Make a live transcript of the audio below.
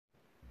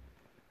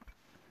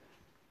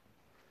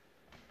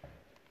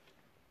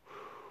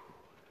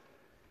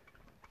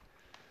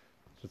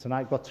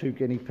tonight I've got 2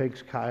 guinea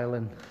pigs, Kyle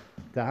and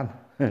Dan.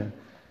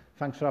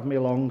 Thanks for having me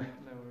along. No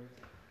worries.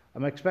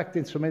 I'm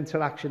expecting some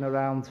interaction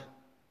around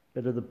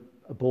a bit of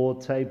a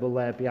board table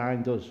there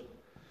behind us.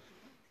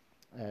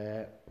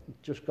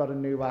 Just got a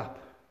new app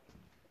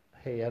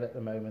here at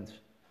the moment,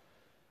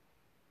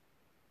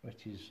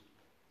 which is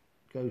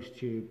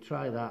GhostTube.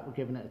 Try that. We're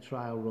giving it a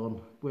trial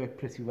run. Worked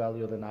pretty well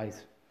the other night.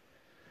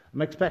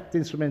 I'm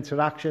expecting some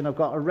interaction. I've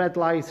got a red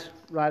light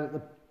right at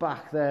the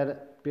back there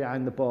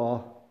behind the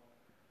bar,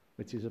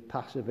 which is a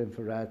passive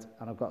infrared,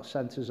 and I've got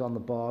sensors on the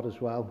bar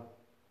as well.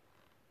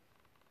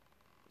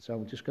 So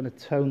I'm just going to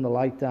tone the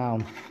light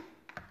down.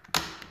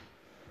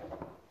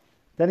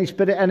 If any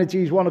spirit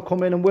energies want to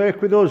come in and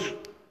work with us, it's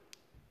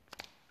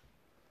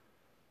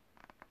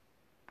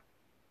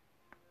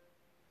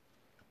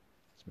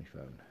my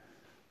phone.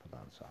 Put that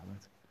on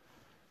silent.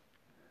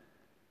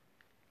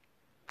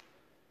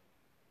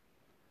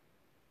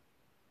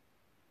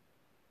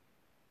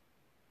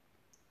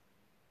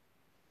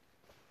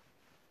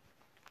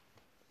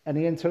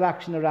 Any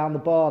interaction around the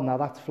bar? Now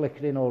that's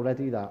flickering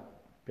already, that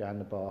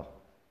behind the bar,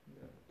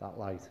 yeah. That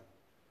light.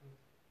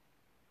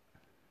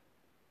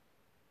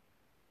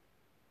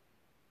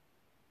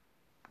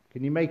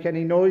 Can you make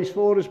any noise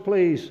for us,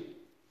 please?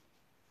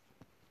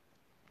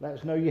 Let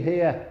us know you're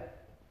here.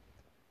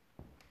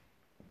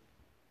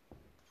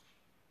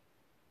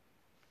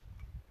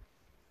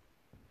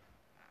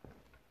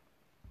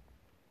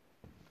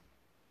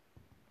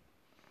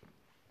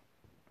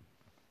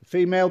 The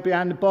female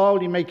behind the bar,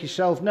 will you make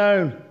yourself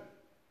known?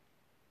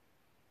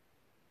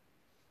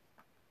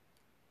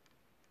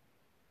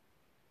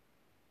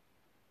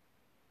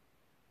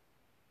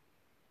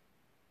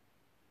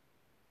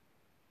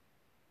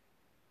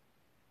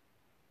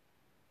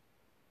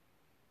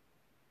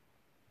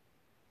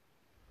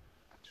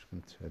 I'm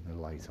going to turn the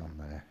light on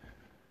there.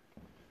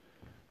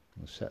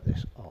 We'll set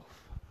this off.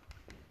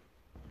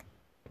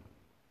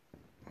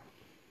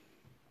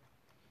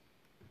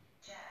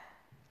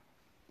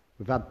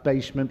 We've had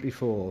basement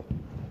before.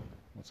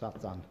 What's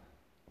that, Dan?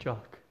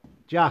 Jack.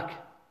 Jack?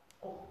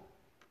 Oh.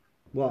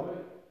 What?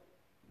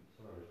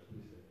 Sorry,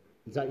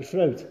 is that your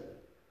throat?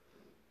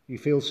 You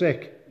feel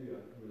sick? Yeah,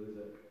 I'm really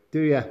sick.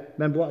 Do you?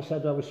 Remember what I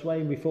said I was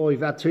swaying before?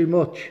 You've had too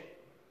much.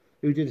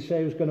 Who did I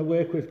say I was going to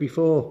work with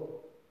before?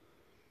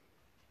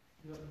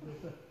 Yeah,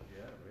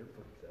 real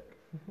fucking sick.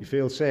 You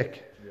feel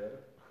sick? Yeah.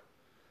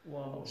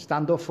 Wow.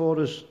 Stand up for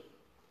us,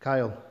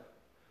 Kyle.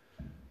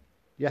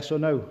 Yes or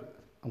no?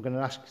 I'm going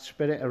to ask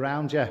spirit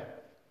around you.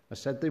 I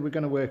said they were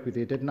going to work with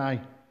you, didn't I?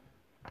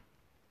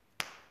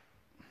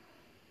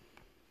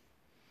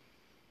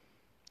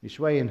 You're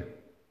swaying.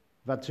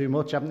 You've had too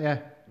much, haven't you? Yeah,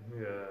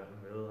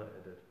 I'm really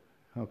lightheaded.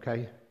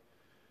 Okay.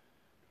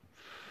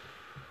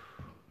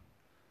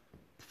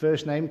 The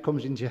first name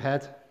comes into your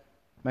head.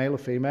 Male or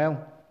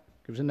female?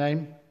 Give us a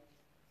name.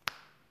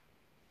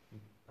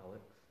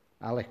 Alex.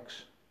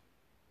 Alex.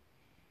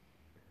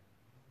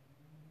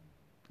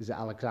 Is it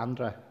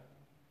Alexandra?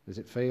 Is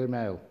it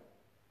female?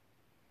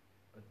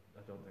 I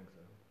don't think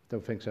so.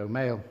 Don't think so.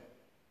 Male.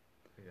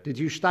 Yeah. Did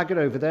you stagger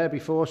over there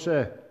before,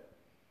 sir?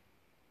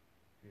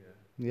 Yeah.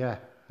 Yeah.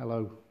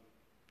 Hello.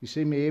 You've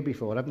seen me here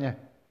before, haven't you?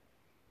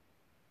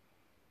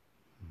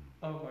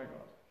 Oh my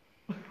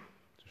god.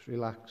 Just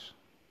relax.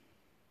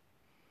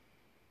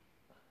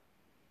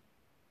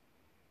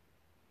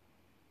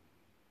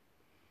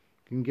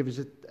 Can you give us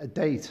a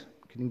date?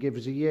 Can you give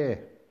us a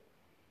year?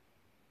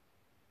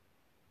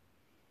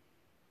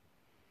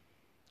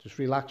 Just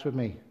relax with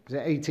me. Is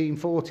it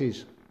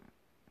 1840s?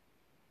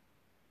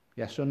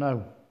 Yes or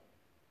no?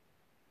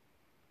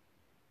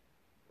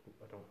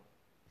 I don't.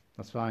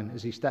 That's fine.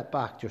 Has he stepped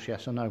back? Just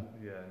yes or no?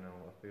 Yeah, no.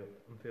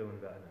 I'm feeling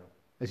better now.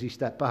 Has he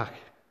stepped back?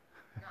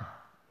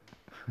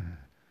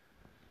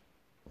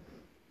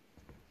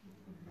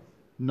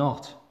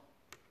 Not.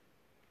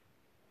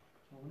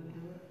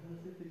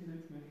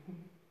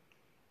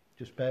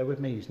 Just bear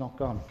with me. He's not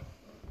gone.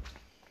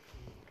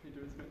 Can you do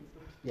it again?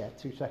 Yeah,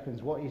 2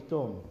 seconds. What he's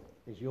done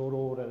is your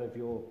aura of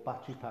your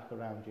battery pack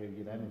around you,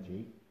 your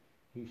energy.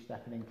 He's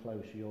stepping in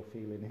closer. You're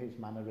feeling his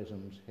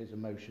mannerisms, his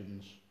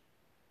emotions.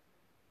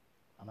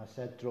 And I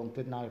said drunk,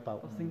 didn't I,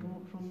 about... I was thinking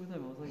what was wrong with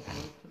him. I was like,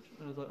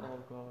 and I was like, oh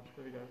god,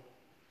 there we go.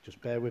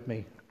 Just bear with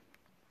me.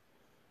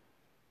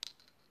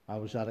 How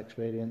was that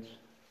experience?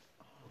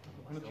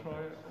 I'm going to try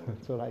it.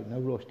 It's all right, no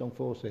rush, don't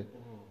force it.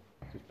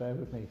 Just bear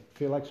with me.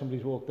 Feel like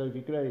somebody's walked over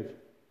your grave?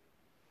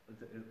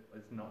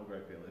 It's not a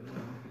great feeling.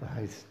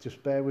 Right,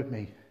 just bear with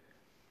me.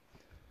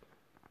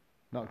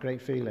 Not a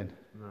great feeling?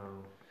 No.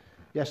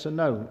 Yes or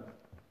no?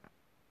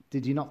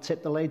 Did you not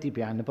tip the lady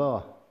behind the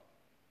bar?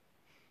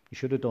 You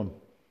should have done.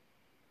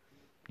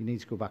 You need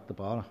to go back to the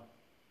bar.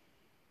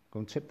 Go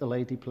and tip the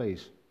lady,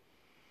 please.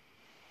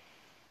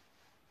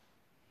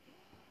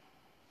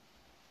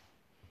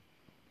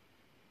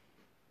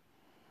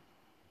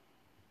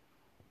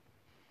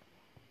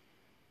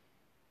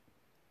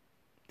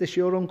 This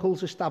your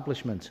uncle's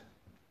establishment?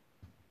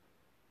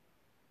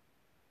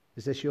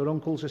 Is this your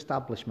uncle's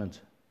establishment?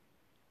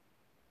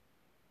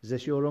 Is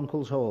this your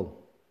uncle's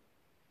hall?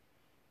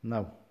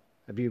 No.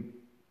 Have you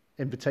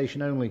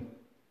invitation only?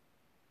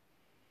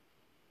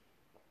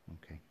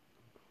 Okay.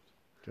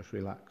 Just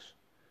relax.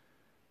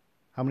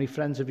 How many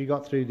friends have you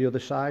got through the other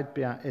side,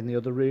 in the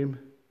other room?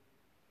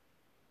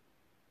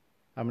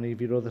 How many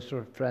of your other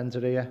sort of friends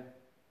are here?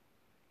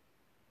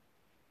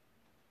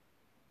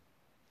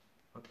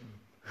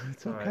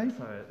 It's okay.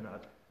 Sorry, no.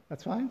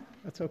 That's fine.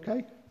 That's okay.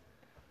 Do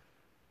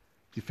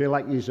you feel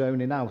like you're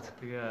zoning out?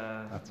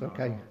 Yeah. That's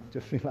okay.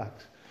 Just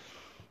relax.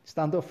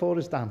 Stand up for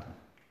us, Dan.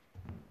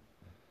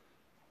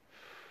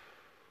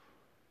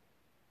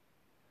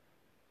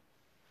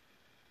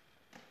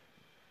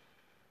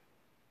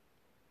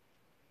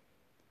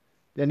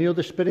 Any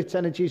other spirits,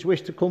 energies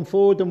wish to come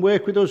forward and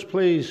work with us,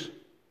 please?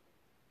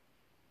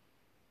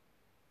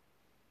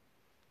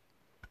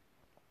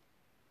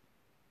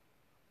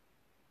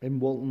 In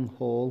Woolton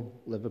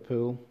Hall,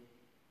 Liverpool.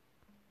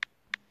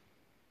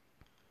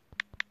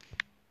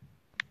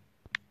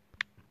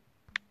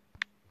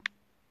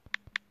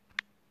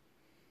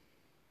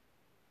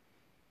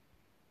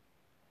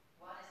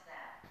 What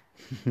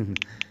is that?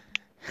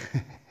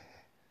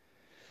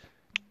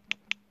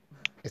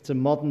 It's a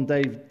modern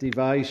day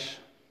device.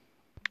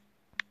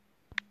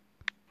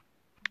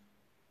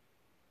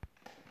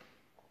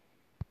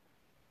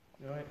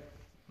 You alright?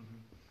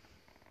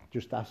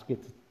 Just ask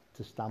it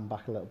to stand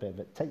back a little bit.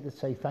 But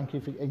say thank you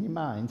for, in your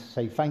mind,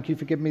 say thank you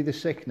for giving me the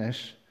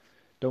sickness.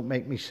 Don't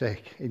make me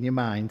sick, in your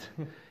mind.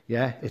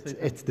 Yeah,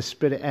 it's the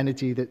spirit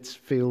energy that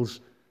feels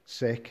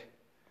sick.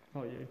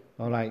 Not you.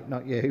 All right,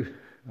 not you.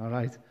 All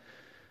right.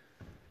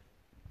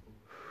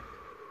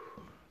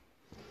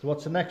 So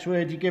what's the next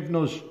word you're giving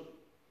us?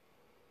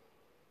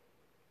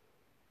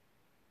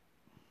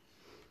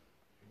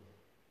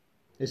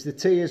 Is the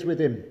tears with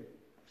him?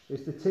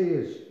 Is the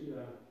tears?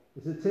 Yeah.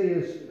 Is the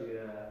tears?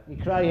 Yeah. You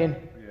crying?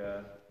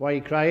 Yeah. Why are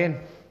you crying?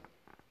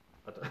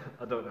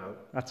 I don't know.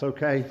 That's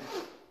okay.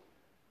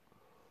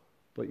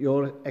 But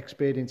you're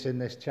experiencing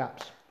this,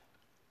 chaps.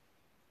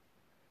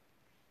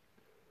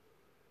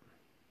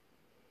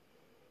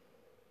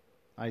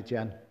 Hi,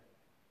 Jen.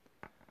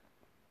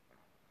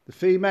 The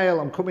female,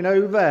 I'm coming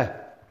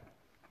over.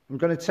 I'm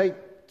going to take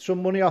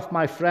some money off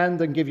my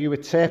friend and give you a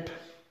tip.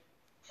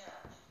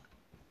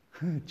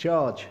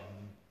 George.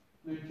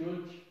 The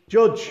judge.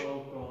 Judge.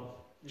 Oh God.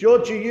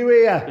 Judge, are you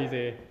here? He's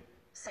here.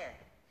 Sin.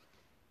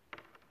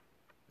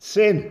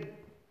 Sin.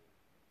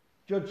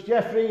 Judge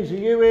Jeffreys, are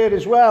you here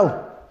as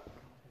well?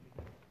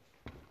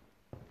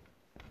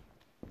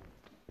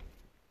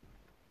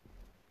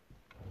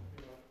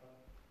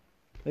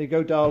 There you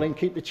go, darling.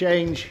 Keep the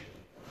change.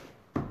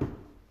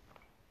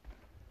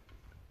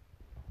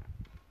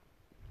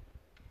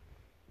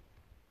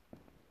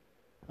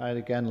 Right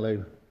again,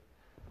 Lou.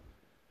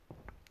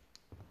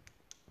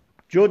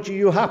 Judge, are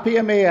you happy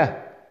I'm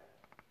here?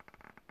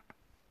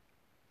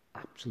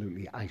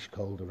 Absolutely ice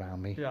cold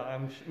around me. Yeah,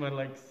 my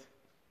legs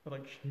are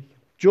like shaking.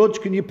 Judge,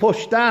 can you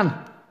push Dan?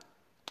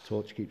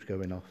 Torch keeps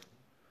going off.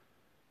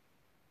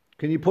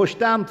 Can you push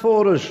Dan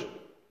for us?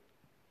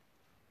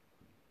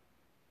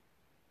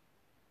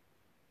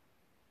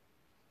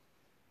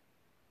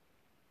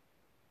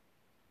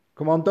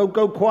 Come on, don't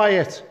go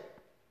quiet.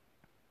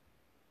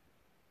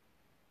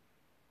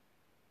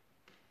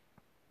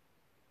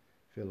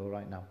 Feel all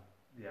right now?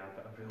 Yeah,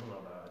 I feel a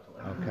lot better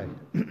actually. Okay.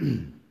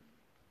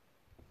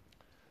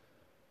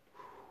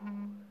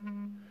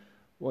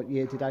 What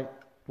year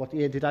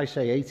did I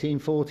say?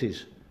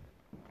 1840s.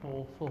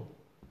 Awful.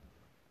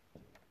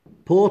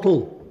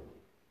 Portal.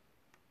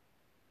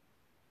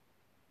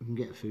 We can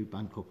get a food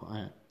bank up.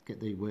 Get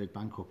the word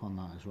bank up on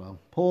that as well.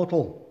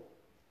 Portal.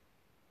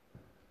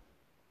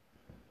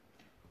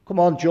 Come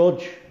on,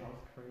 Judge.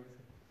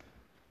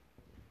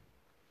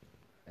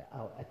 That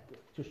was crazy.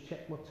 Just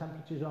check what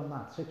temperature's on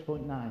that.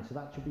 6.9. So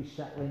that should be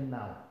settling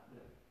now.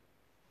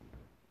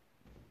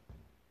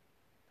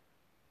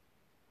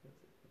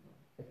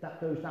 If that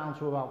goes down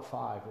to about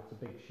 5, it's a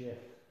big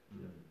shift.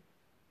 Yeah.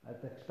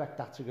 I'd expect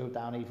that to go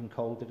down even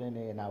colder in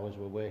here now as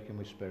we're working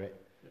with spirit.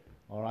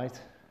 All right?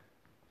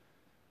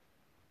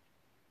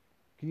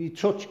 Can you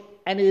touch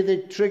any of the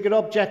trigger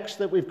objects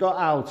that we've got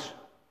out?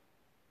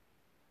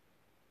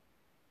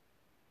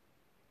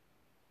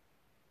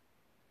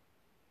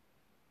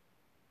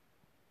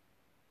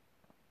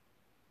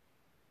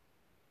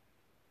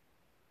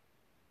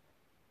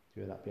 Do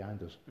you hear that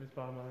behind us? It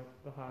was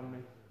behind me.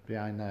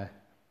 Behind there.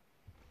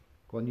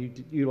 Go on,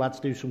 you lads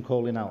do some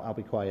calling out. I'll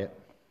be quiet.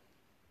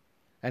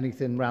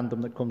 Anything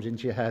random that comes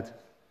into your head. So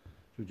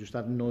we just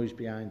had a noise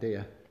behind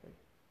here.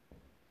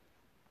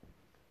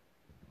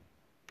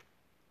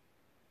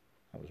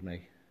 That was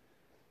me.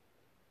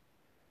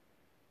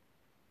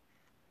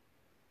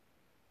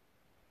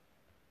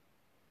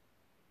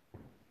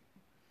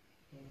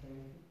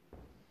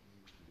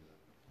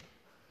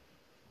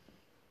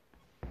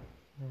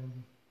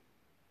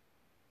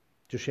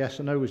 Just yes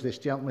or no, was this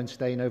gentleman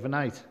staying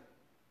overnight?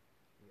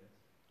 Yes.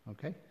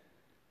 Okay.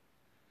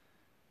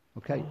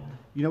 Okay.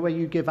 You know where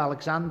you give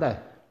Alexander?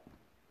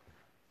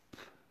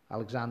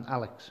 Alexander.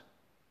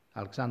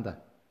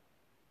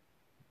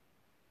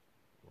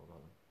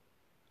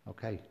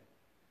 Okay.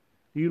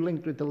 Are you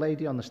linked with the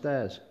lady on the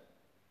stairs?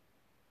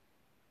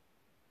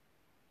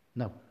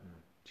 No. Do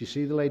you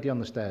see the lady on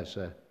the stairs,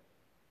 sir?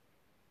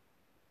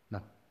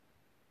 No.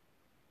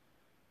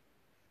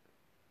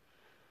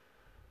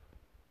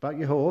 About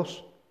your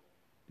horse?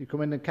 You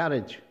come in the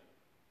carriage?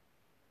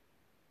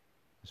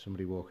 There's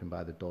somebody walking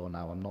by the door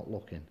now. I'm not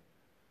looking.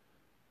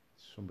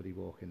 Somebody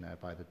walking there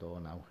by the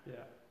door now. Yeah.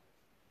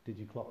 Did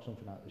you clock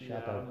something out of the Yeah,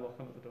 shadow? I'm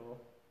looking at the door.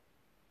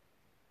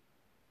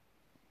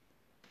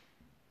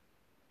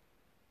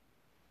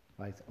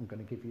 Right, I'm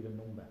going to give you the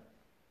number.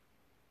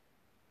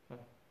 Huh.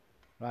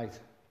 Right.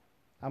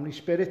 How many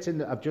spirits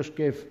in I've just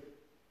give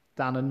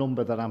Dan a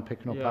number that I'm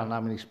picking up on how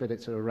many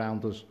spirits are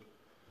around us.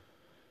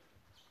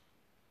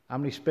 How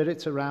many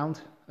spirits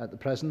around at the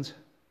present?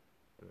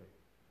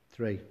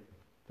 3.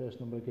 First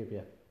number I give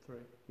you? 3.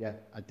 Yeah,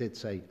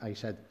 I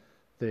said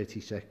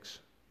 36.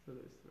 So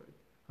there's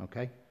 3.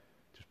 Okay,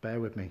 just bear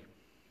with me.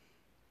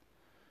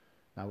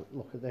 Now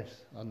look at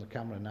this on the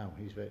camera now.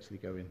 He's virtually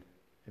going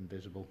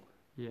invisible.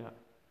 Yeah.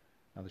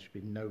 Now there should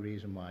be no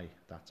reason why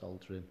that's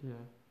altering. Yeah.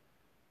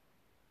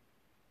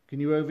 Can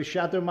you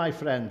overshadow my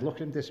friend? Look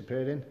at him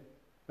disappearing.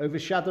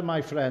 Overshadow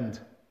my friend.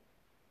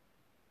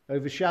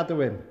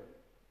 Overshadow him.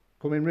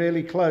 Coming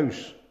really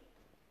close.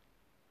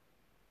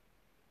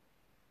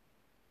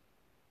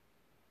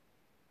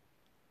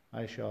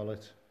 Hi,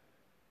 Charlotte.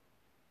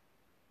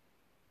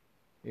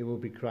 He will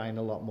be crying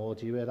a lot more.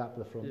 Do you hear that at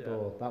the front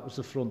door? That was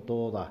the front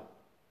door, that.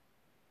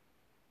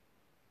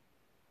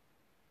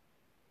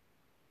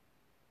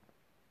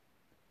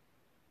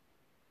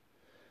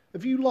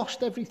 Have you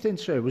lost everything,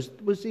 sir?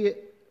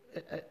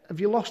 Have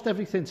you lost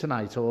everything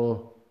tonight,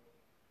 or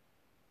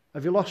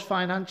have you lost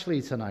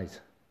financially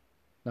tonight?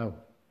 No.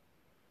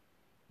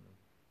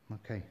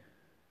 Okay.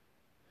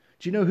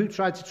 Do you know who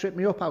tried to trip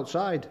me up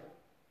outside?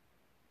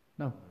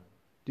 No.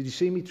 Did you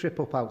see me trip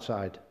up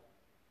outside?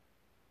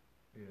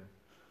 Yeah.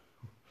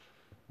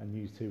 And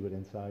you two were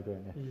inside,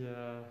 weren't you?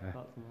 Yeah,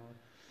 that's mad.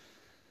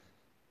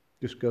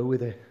 Just go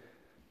with it.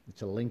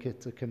 It's a link,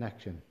 it's a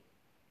connection.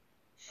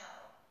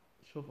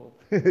 Shovel.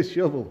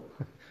 Shovel.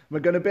 Am I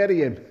going to bury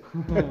him?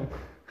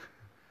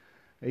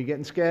 Are you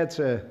getting scared,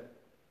 sir?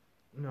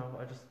 No,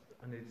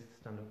 I need to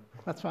stand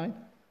up. That's fine.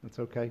 That's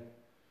okay.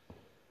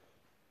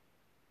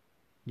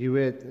 You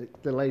heard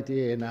the lady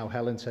here now,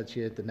 Helen said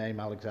she heard the name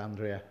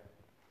Alexandria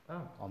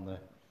on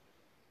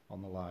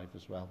the live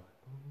as well.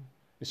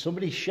 Is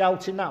somebody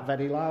shouting that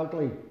very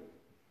loudly?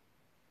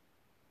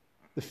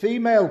 The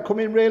female, come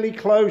in really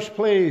close,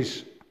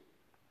 please.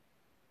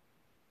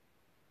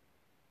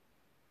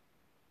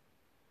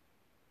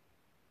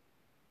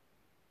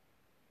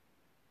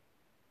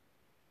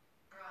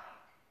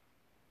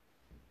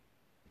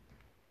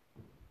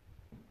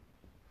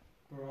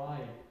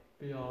 Bribe.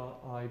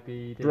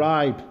 B-R-I-B-D.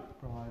 Bribe.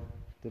 Bribe.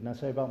 Didn't I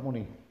say about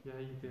money? Yeah,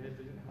 you did, didn't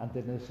you? And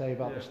didn't I say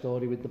about the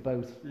story with the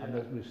boat and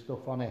the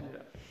stuff on it? Yeah.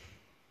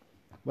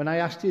 When I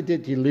asked you,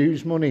 did you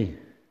lose money?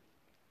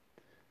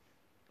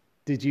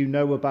 Did you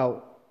know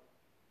about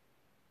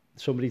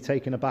somebody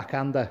taking a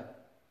backhander?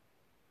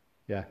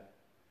 Yeah.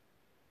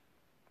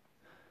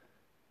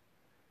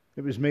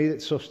 It was me that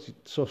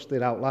sussed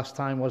it out last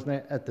time, wasn't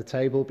it? At the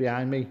table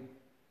behind me.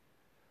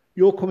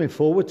 You're coming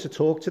forward to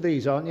talk to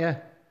these, aren't you?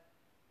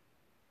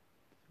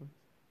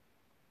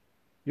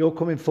 You're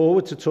coming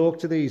forward to talk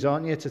to these,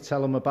 aren't you? To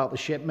tell them about the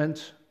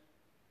shipment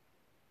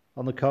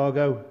on the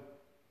cargo.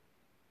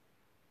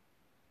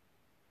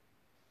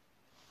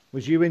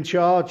 Was you in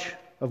charge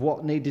of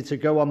what needed to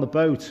go on the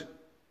boat?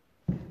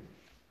 I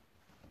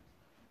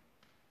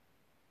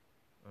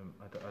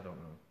don't know.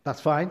 That's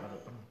fine.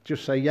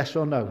 Just say yes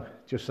or no.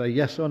 Just say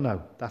yes or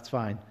no. That's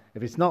fine.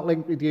 If it's not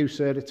linked with you,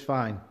 sir, it's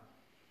fine.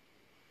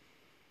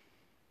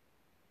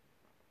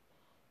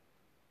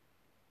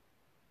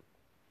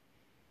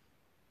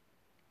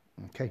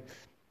 Okay.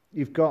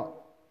 You've got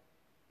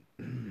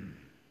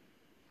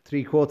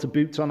 3/4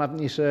 boots on, haven't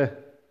you, sir?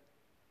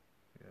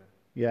 Yeah.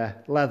 Yeah.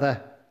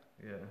 Leather.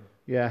 Yeah.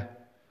 Yeah.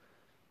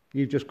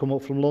 You've just come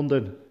up from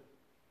London.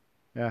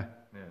 Yeah.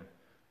 Yeah.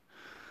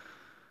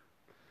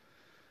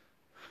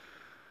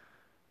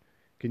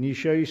 Can you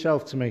show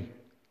yourself to me?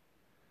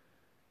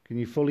 Can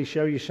you fully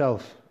show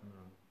yourself?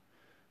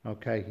 No.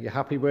 Okay. You're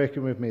happy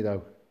working with me,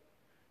 though?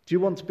 Do you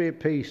want to be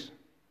at peace?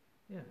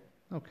 Yeah.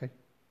 Okay.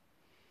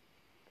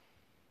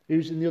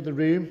 Who's in the other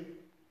room?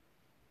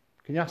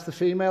 Can you ask the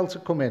female to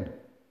come in?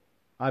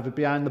 Either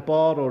behind the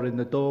bar or in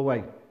the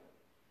doorway.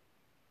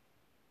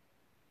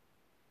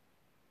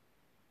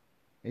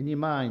 In your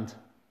mind.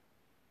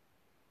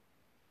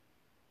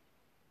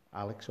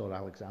 Alex or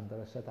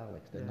Alexander. I said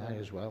Alex, didn't I,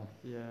 as well?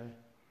 Yeah.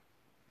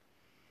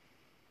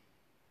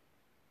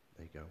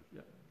 There you go.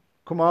 Yeah.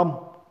 Come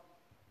on.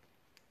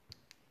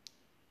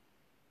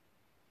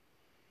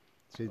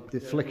 See the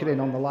flickering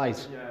on the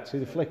light. Yeah. See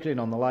the flickering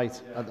on the light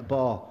at the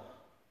bar.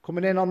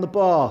 Coming in on the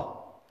bar.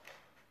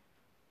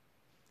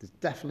 There's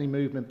definitely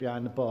movement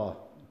behind the bar.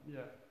 Yeah.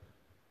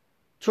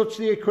 Touch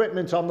the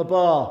equipment on the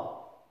bar.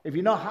 If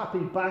you're not happy,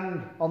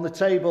 bang on the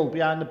table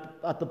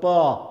at the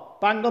bar.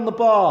 Bang on the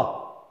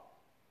bar.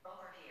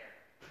 Over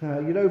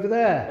here. You're over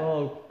there.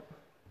 Oh.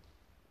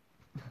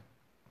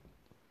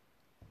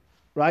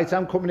 Right,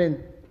 I'm coming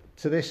in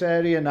to this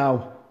area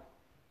now.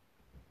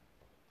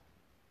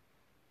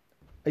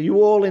 Are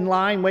you all in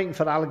line waiting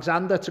for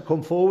Alexander to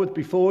come forward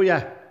before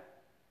you?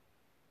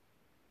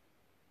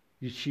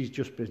 She's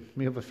just been,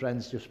 my other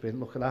friend's just been,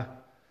 look at that.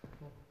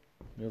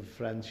 My other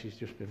friend, she's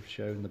just been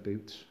showing the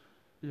boots.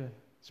 Yeah.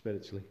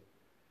 Spiritually.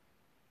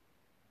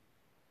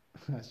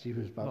 As she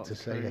was about Not to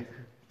say crazy. it.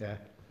 Yeah.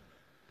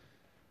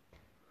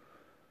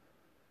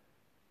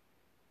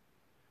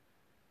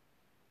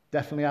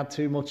 Definitely had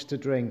too much to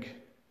drink.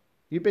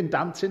 You've been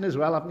dancing as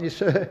well, haven't you,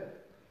 sir?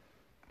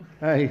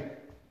 Hey.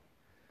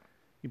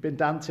 You've been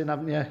dancing,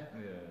 haven't you? Yeah.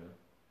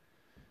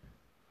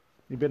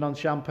 You've been on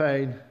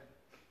champagne,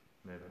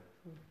 Maybe.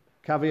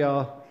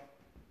 caviar.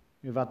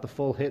 You've had the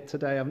full hit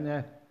today, haven't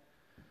you?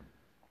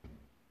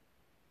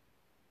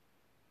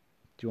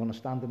 Do you want to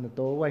stand in the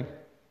doorway?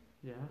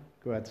 Yeah.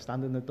 Go ahead,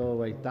 stand in the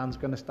doorway. Dan's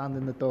going to stand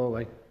in the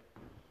doorway.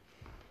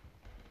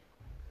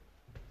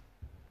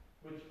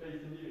 Which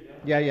facing you,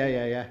 yeah?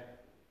 Yeah.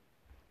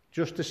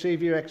 Just to see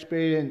if you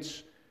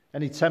experience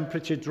any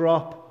temperature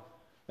drop,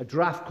 a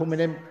draft coming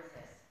in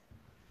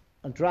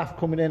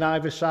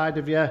either side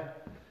of you.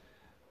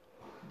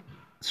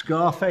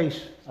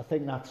 Scarface, I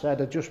think that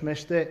said, I just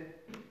missed it.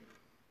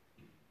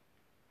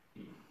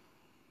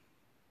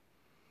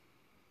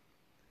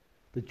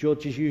 The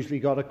judge has usually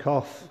got a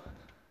cough.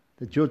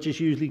 The judge has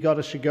usually got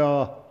a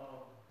cigar.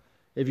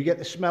 If you get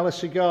the smell of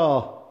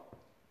cigar,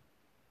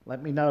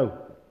 let me know.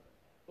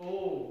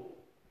 Oh.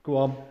 Go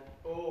on.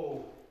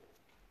 Oh.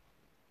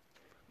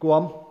 Go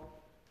on.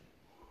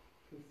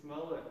 I can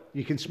smell it.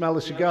 You can smell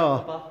the Yeah, cigar.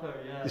 tobacco,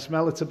 yeah. You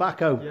smell the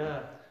tobacco. Yeah.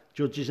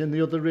 Judge is in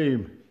the other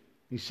room.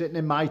 He's sitting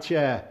in my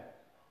chair.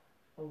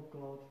 Oh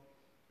God.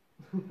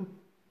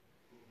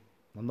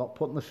 I'm not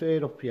putting the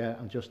fear up yet.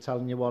 I'm just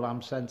telling you what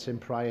I'm sensing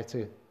prior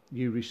to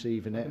you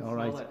receiving it. All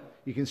right.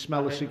 You can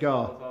smell the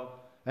cigar.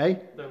 Hey?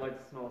 Don't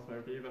like to smell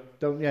smoke either.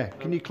 Don't you?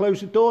 Can you close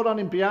the door on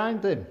him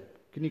behind him?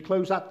 Can you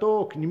close that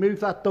door? Can you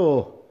move that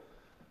door?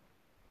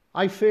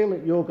 I feel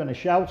that you're going to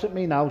shout at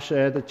me now,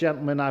 sir, the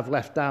gentleman I've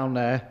left down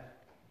there.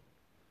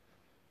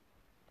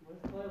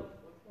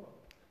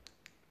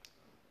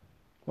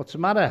 What's the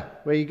matter?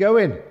 Where are you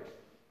going? Oh,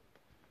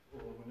 I'm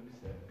going to be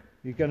sick.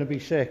 You're going to be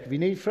sick. If you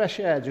need fresh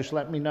air, just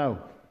let me know.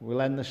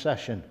 We'll end the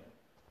session.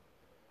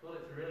 God,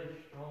 it's really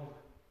strong.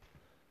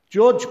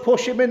 Judge,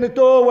 push him in the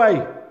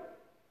doorway.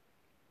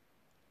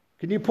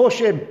 Can you push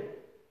him?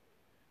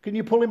 Can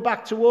you pull him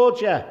back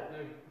towards you? No.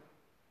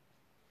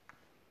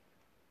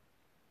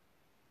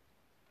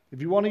 If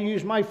you want to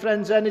use my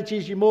friend's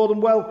energies, you're more than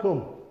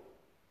welcome.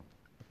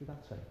 What did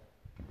that say?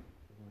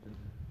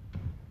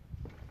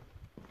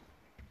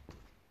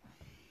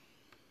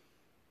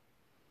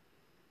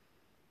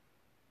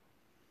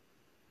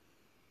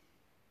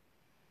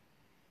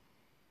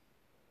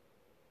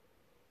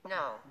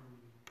 No.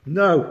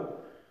 No.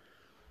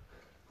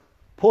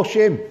 Push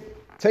him.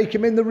 Take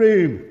him in the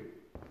room.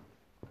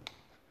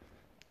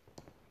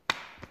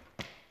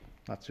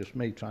 That's just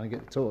me trying to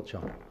get the torch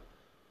on. It's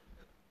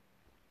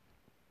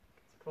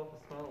a proper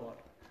smell like.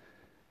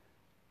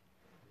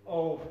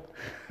 Oh.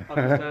 I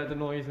just heard the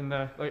noise in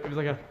there. Like, it was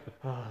like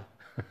a.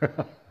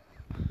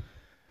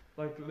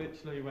 Like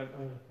literally went.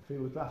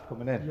 Feel the draft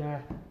coming in. Yeah.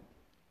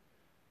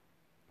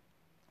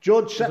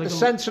 Judge, set like the a-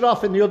 sensor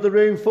off in the other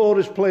room for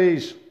us,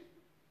 please. It's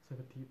like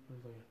a deep. It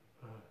was like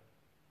a.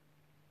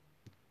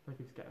 Like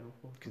he was getting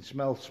awful. Can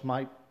smell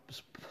I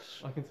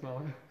can smell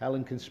it.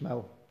 Helen can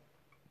smell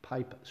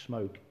pipe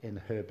smoke in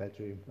her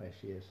bedroom where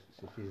she is.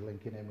 So she's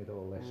linking in with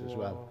all this as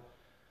well. Whoa.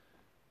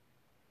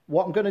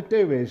 What I'm going to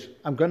do is,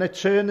 I'm going to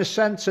turn the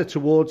sensor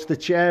towards the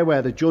chair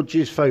where the judge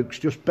is, folks.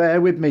 Just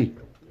bear with me.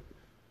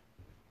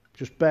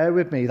 Just bear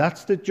with me.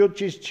 That's the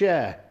judge's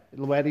chair,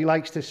 where he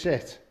likes to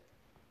sit.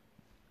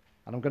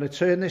 And I'm going to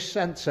turn this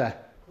sensor.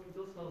 It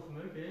does smell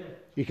smoke here.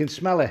 You can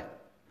smell it.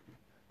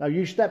 Now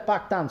you step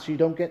back down so you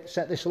don't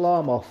set this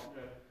alarm off.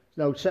 Yeah.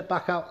 No, step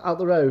back out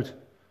the road.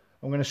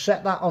 I'm going to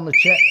set that on the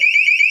chair.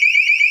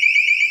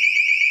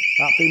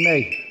 That'd be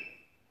me.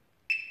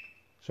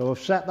 So I've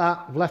set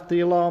that, I've left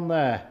the alarm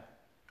there.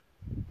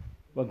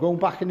 We're going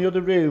back in the other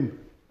room.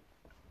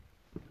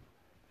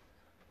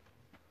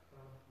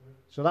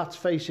 So that's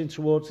facing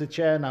towards the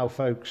chair now,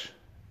 folks.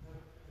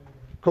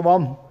 Come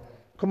on.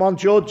 Come on,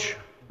 Judge.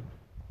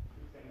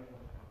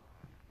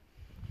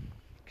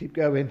 Keep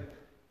going.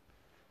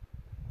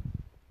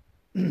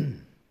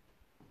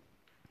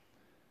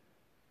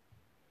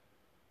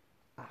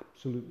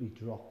 Absolutely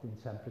dropped in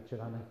temperature,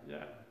 hasn't it?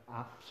 Yeah.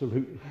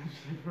 Absolutely.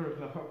 Shivering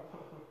now.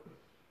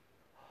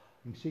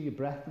 You can see your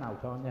breath now,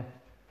 can't you? Okay.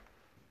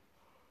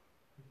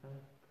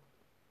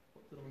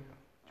 What's it on? Do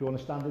you want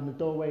to stand in the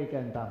doorway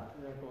again, Dan?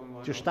 Yeah, go on,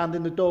 why Just not? stand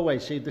in the doorway,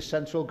 see if the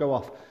sensor will go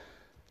off.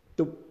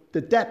 The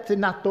depth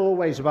in that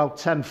doorway is about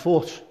 10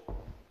 foot.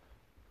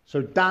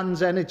 So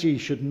Dan's energy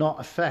should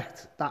not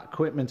affect that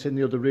equipment in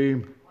the other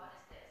room.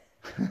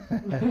 What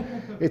is this?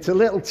 It's a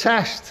little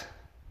test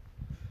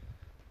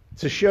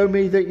to show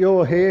me that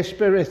you're here,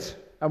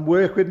 Spirit, and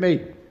work with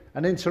me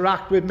and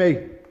interact with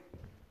me.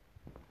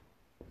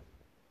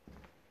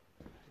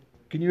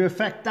 Can you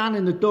affect Dan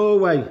in the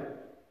doorway?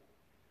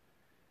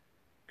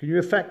 Can you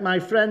affect my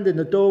friend in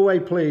the doorway,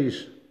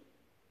 please?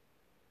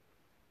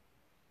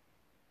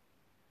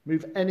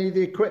 Move any of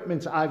the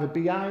equipment either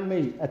behind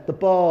me, at the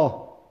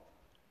bar,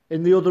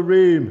 in the other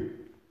room.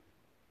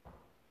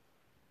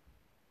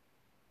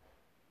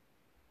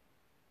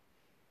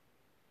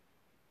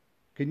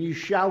 Can you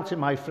shout in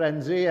my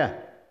friend's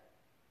ear?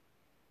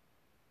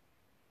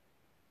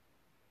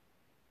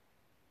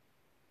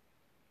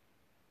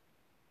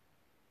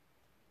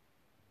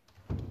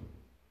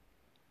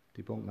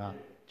 Debunk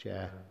that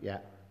chair. Yeah,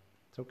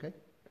 it's okay.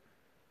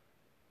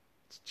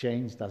 It's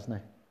changed, hasn't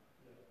it?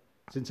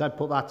 Since I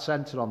put that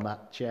centre on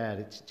that chair,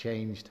 it's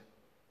changed.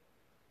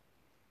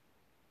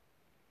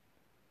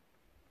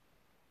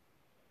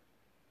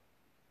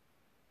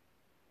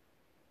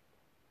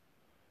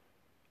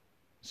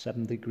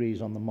 Seven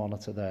degrees on the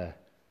monitor there.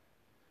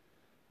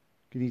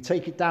 Can you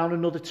take it down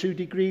another 2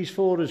 degrees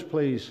for us,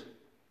 please?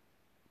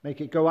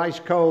 Make it go ice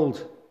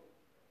cold.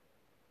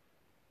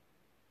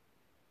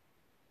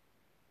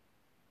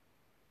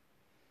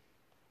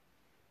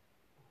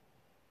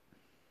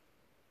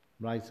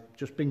 Right,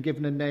 just been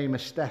given a name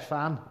as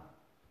Stefan.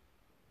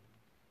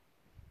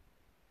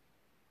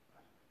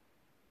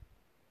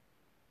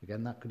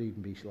 Again, that could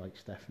even be like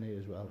Stephanie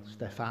as well.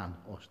 Stefan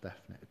or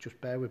Stephanie. Just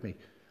bear with me.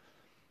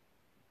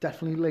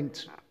 Definitely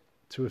linked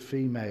to a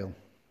female,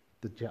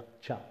 the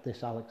chap,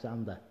 this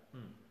Alexander.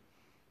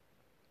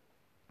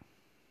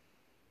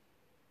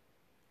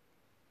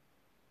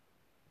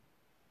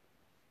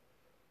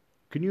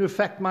 Can you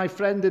affect my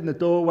friend in the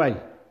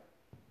doorway?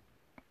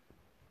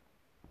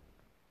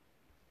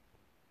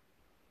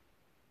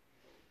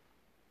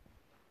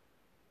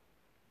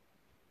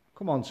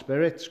 Come on,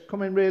 spirits,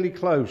 come in really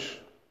close.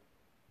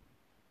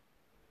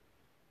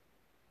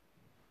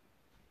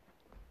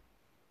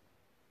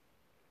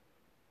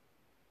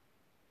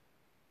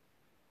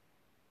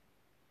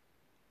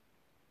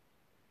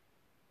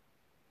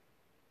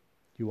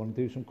 Do you want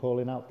to do some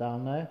calling out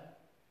down there?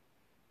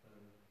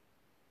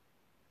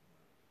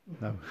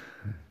 No.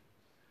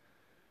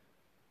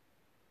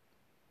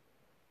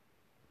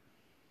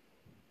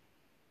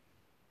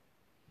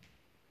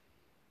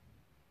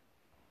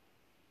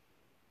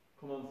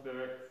 Come on,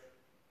 spirits.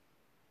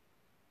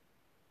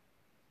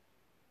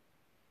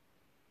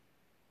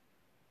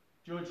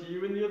 George, are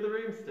you in the other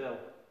room still?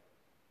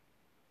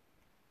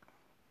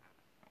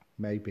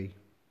 Maybe.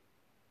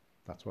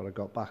 That's what I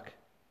got back.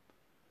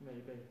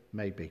 Maybe.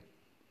 Maybe.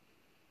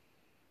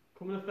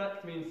 Come and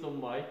affect me in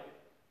some way.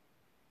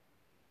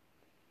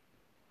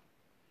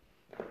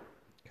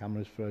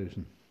 Camera's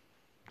frozen.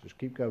 Just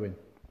keep going.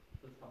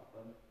 What's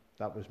happened?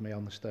 That was me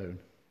on the stone.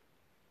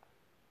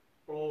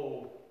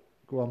 Oh.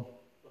 Go on.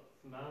 That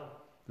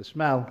smell. The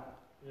smell.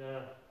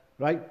 Yeah.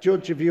 Right,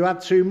 Judge, have you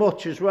had too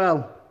much as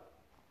well?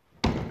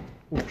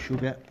 Oh,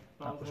 sugar.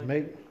 That was like, me.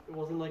 It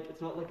wasn't like,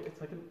 it's not like, it's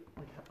like a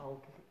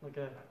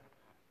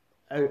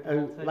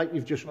Like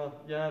you've just... smell.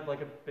 Yeah,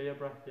 like a beer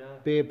breath, yeah.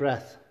 Beer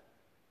breath.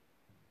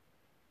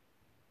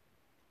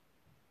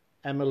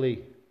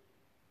 Emily.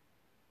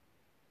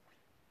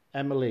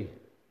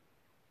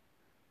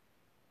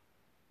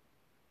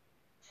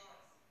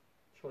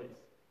 Choice.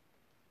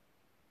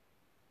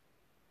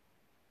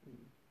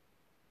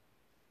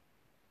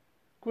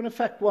 Go and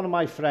affect one of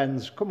my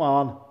friends. Come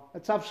on.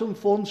 Let's have some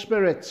fun,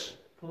 spirits.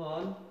 Come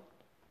on.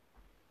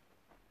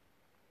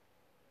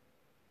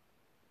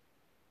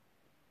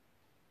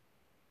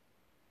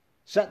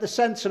 Set the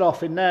sensor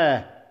off in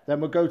there.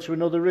 Then we'll go to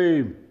another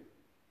room.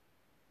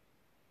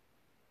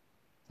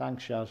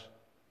 Thanks, Shaz.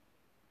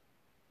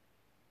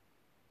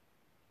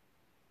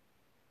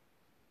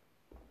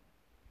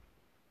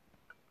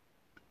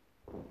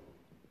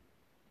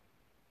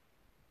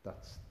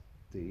 That's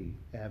the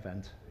air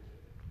vent.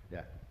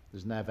 Yeah,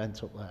 there's an air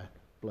vent up there.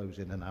 Blows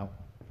in and out.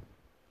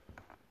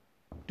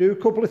 Do a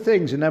couple of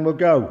things and then we'll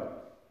go.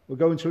 We'll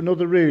go into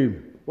another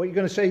room. What are you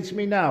going to say to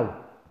me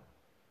now?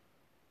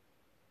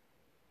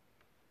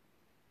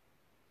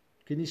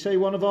 Can you say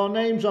one of our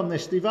names on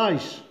this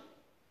device?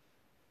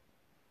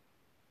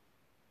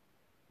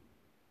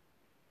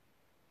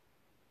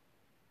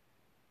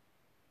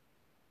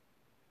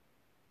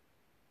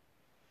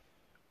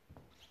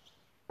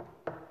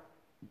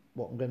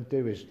 What I'm going to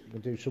do is I'm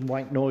going to do some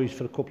white noise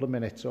for a couple of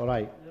minutes, all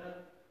right?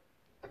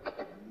 Yeah.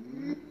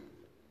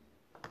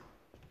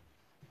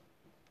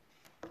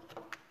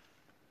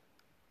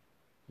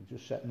 I'm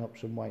just setting up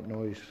some white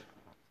noise.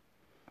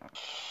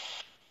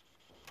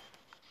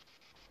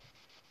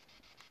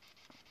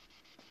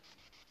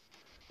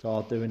 It's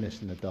hard doing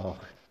this in the dark.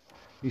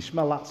 You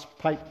smell that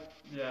pipe?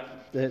 Yeah.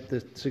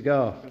 The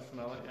cigar? I can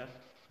smell it, yeah.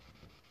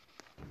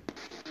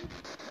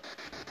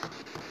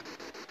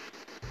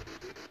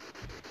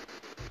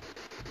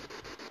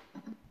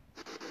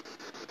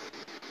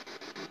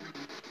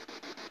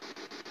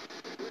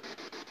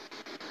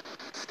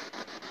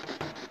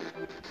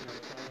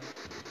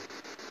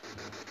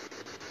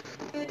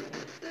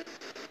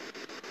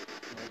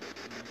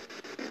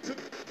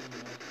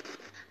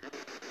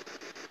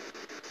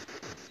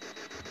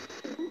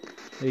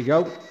 There you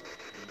go.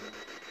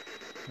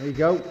 There you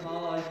go.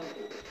 Hi.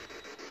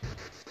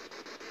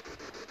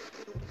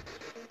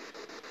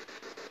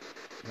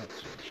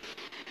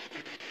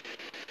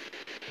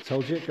 I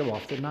told you it'd go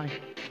off, didn't I? Yeah.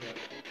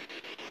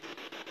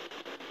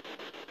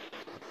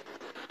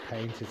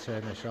 Pain to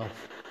turn this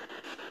off.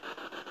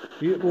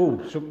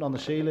 Oh, something on the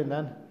ceiling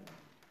then.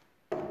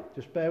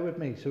 Just bear with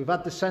me. So we've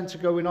had the sensor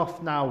going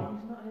off now.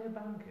 He's not here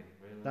banking,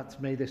 really. That's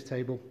me, this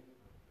table.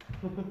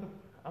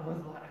 I was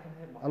like, I can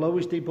hear my... I'll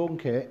always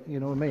debunk it, you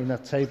know what I mean?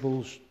 That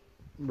table's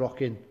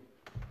rocking.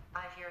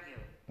 I hear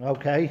you.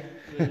 Okay.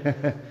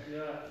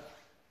 Yeah.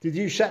 Did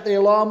you set the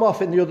alarm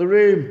off in the other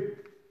room?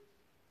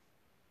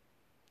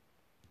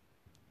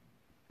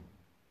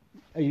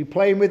 Are you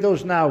playing with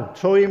us now?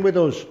 Toying with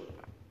us?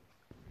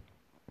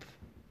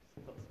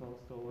 That smells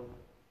stolen.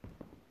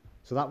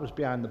 So that was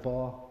behind the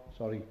bar,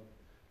 sorry.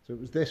 So it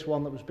was this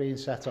one that was being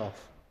set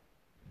off.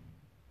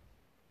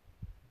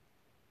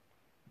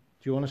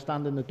 Do you want to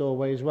stand in the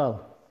doorway as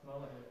well?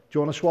 Smell it. Do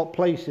you want to swap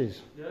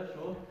places? Yeah,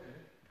 sure.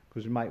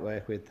 Because we might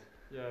work with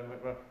Yeah, it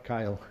might work.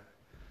 Kyle.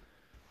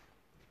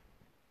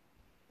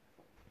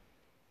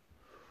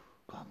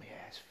 God, my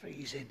hair's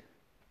freezing.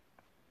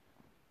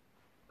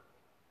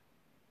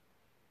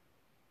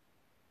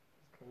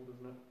 It's cold,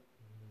 isn't it?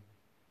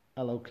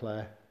 Hello,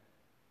 Claire.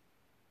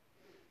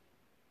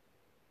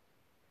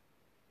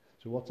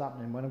 So what's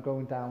happening? When I'm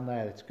going down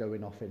there, it's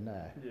going off in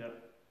there. Yeah.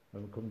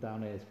 When we come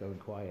down here, it's going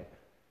quiet.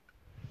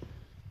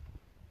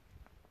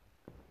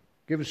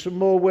 Give us some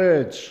more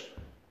words.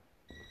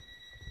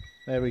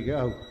 There we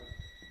go.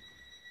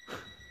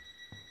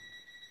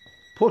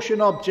 Push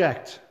an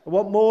object. I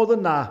want more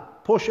than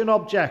that. Push an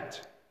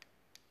object.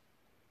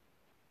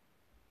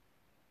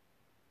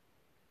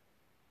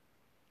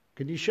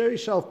 Can you show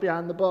yourself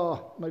behind the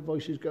bar? My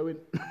voice is going.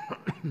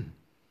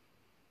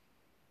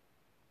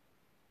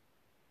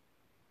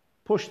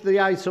 Push the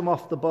item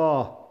off the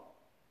bar,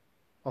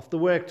 off the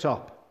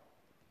worktop.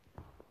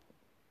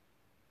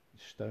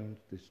 Stone,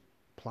 there's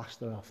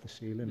plaster off the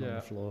ceiling on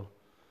the floor.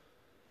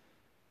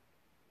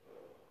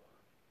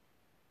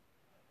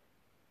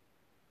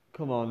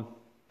 Come on.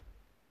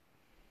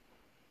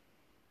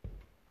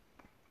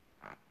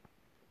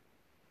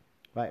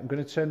 Right, I'm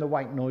going to turn the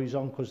white noise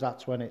on because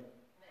that's when it...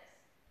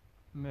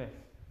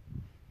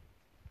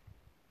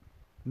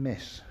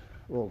 Miss.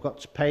 Oh, I've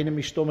got pain in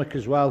my stomach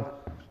as well.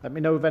 Let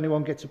me know if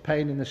anyone gets a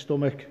pain in the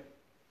stomach.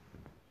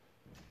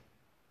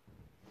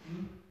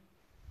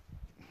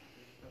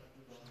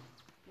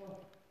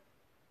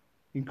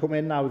 You can come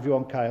in now if you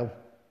want, Kyle.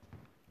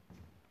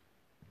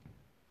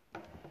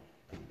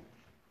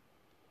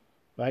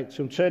 Right,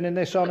 so I'm turning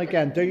this on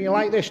again. Don't you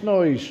like this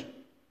noise?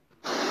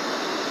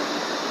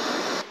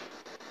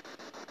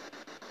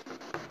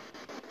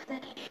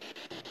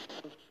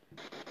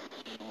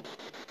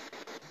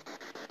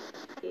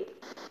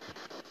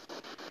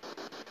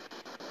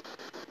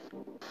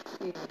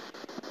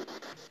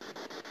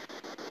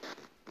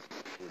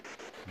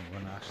 I'm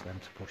going to ask them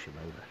to push him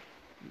over.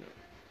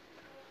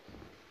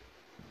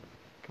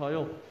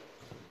 Kyle.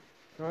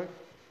 Right?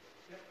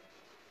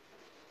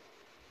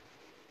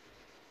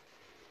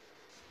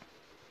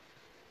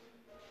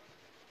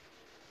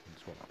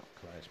 That's what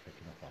Claire's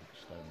picking up on.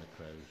 Stone the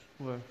crows.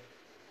 Where?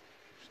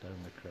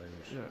 Stone the crows.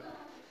 Yeah.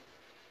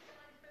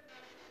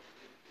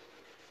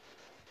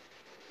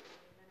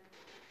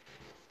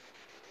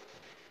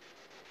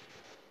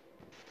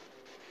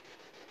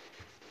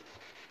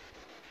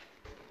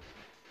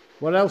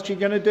 What else are you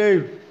going to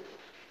do?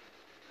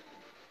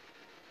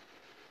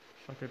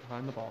 Should I go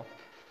behind the bar?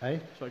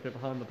 Hey? Should I go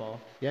behind the bar?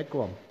 Yeah,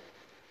 go on.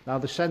 Now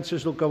the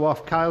sensors will go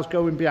off. Kyle's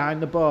going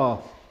behind the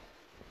bar.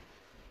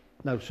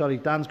 No, sorry,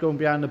 Dan's going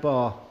behind the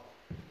bar.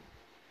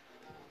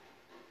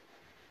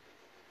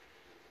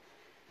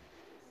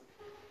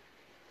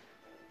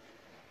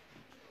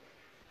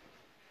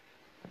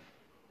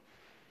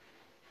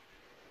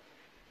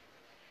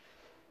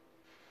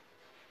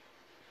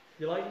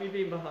 You like me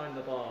being behind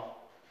the bar?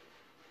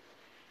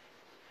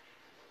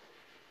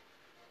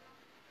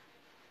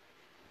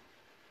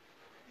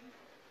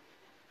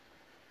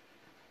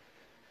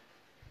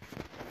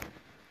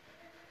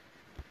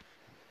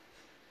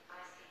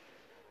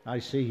 I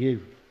see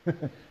you.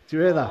 Do you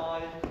hear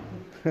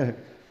that?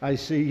 I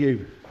see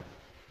you.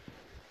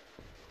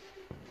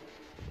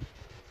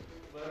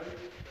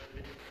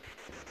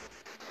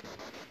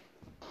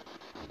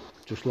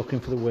 Just looking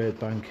for the word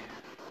bank.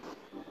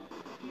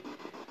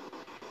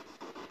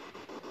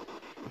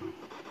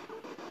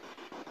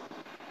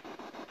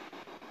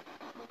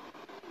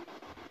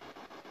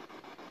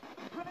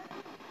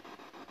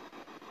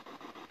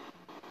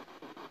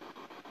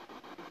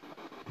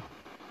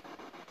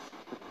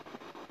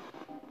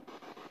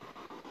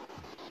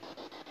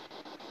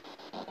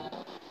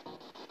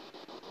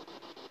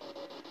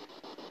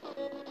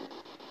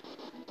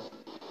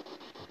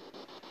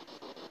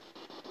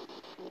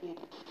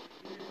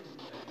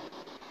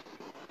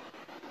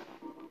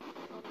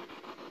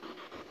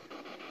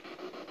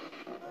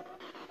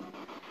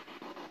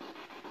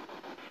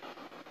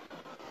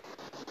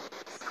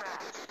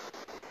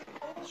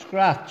 Scratch.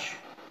 Scratch.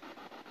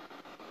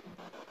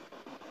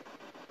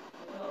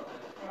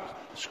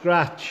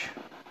 scratch.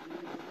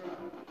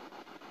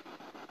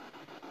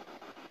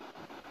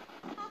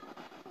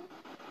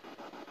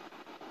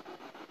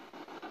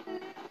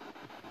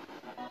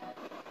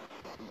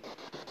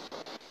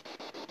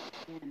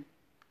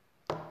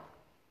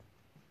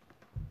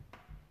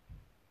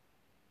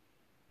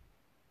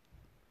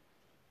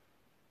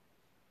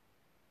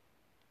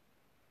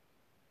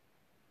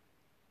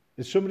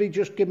 Did somebody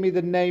just give me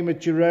the name of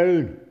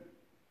Jerome?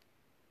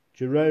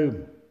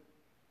 Jerome.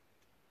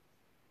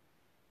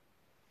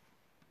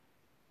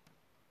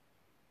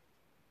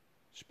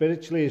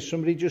 Spiritually, has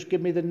somebody just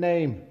give me the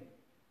name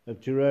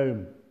of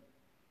Jerome?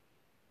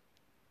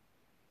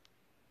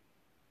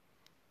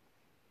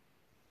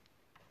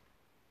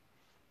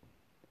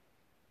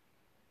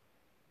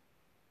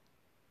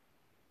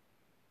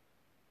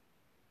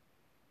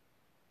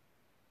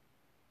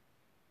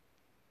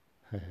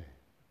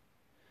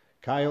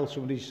 Kyle,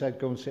 somebody said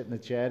go and sit in the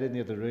chair in the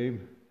other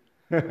room.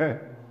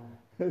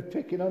 They're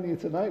picking on you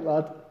tonight,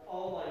 lad.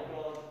 Oh my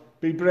god.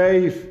 Be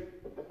brave.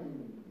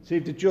 See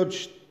if the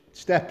judge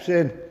steps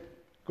in.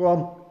 Go on.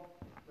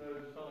 No,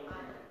 sorry.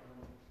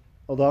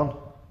 Hold on.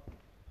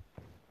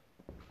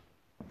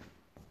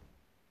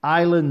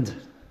 Ireland.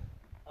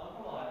 I'm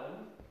from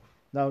Ireland.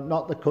 No,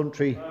 not the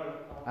country. No,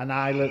 An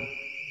island.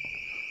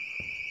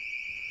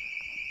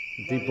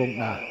 Debunk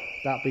that.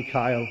 That'd be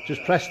Kyle.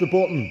 Just press the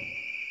button.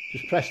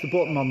 Just press the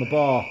button on the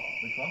bar.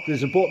 Which one?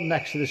 There's a button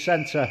next to the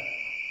centre.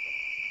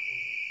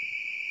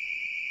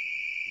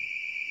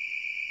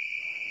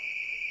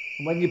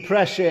 And when you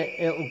press it,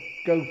 it'll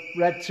go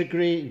red to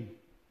green.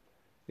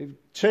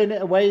 Turn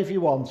it away if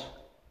you want.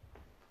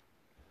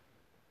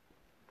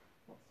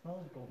 What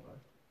smells good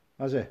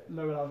though? Has it?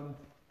 No, it hasn't.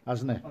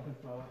 Hasn't it? I can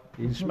smell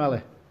it. You can smell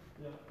it.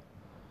 Yeah.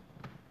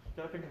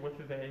 I don't think which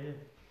is there.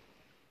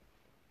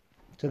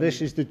 So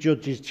this is the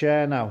judge's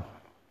chair now.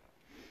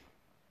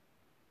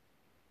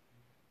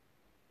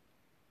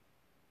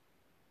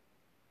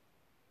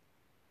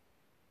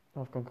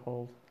 I've gone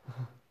cold.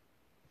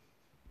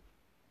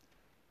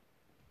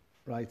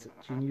 Right,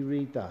 can you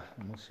read that?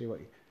 And we'll see what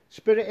you...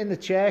 Spirit in the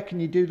chair,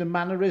 can you do the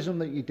mannerism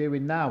that you're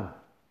doing now?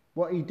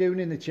 What are you doing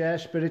in the chair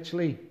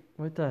spiritually?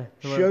 Right there.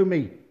 Show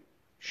me.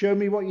 Show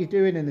me what you're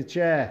doing in the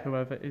chair.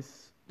 Whoever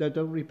is. No,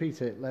 don't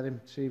repeat it. Let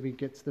him see if he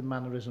gets the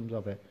mannerisms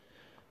of it.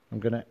 I'm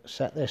going to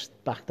set this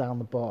back down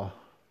the bar.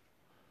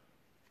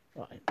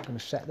 Right, I'm going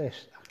to set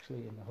this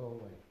actually in the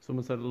hallway.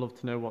 Someone said, I'd love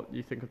to know what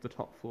you think of the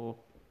top floor.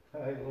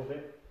 I love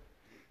it.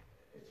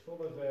 It's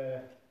full of...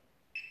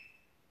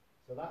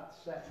 So that's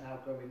set now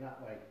going that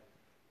way.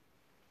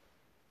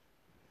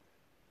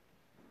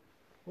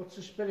 What's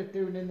the spirit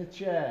doing in the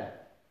chair?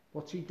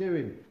 What's he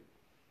doing?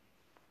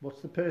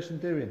 What's the person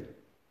doing?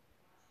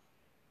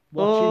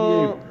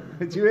 Watching you.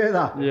 Did you hear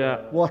that?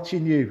 Yeah.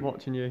 Watching you.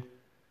 Watching you.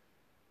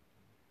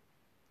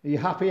 Are you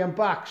happy I'm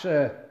back,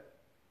 sir?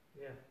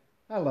 Yeah.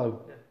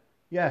 Hello. Yeah.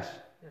 Yes.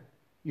 Yeah.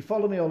 You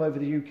follow me all over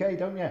the UK,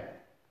 don't you?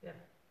 Yeah.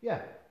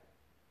 Yeah.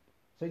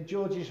 St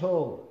George's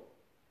Hall.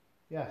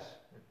 Yes.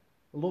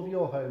 I love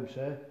your home,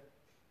 sir.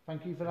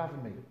 Thank you for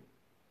having me.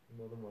 You're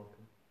more than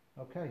welcome.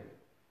 Okay.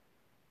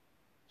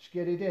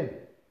 Skirried in.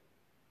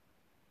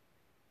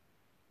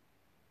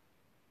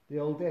 The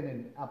old inn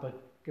in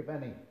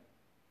Abergavenny.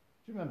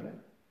 Do you remember it?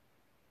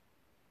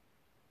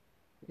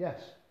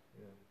 Yes.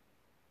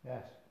 Yeah.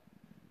 Yes.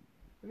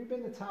 Have you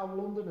been to Tower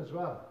London as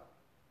well?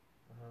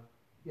 Uh-huh.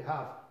 You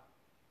have.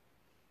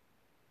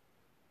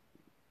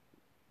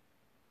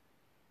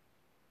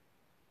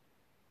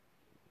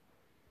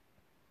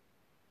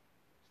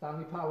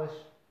 Stanley Palace.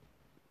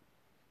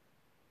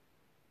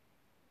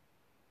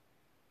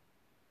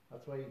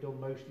 That's where you done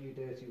most of your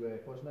dirty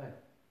work, wasn't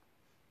it?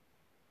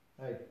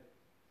 Hey,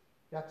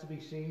 you had to be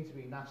seen to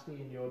be nasty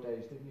in your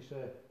days, didn't you,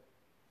 sir?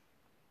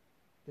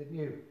 Didn't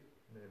you?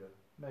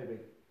 Maybe. Maybe.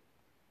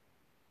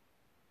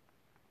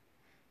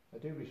 I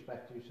do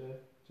respect you, sir,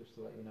 just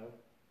to let you know.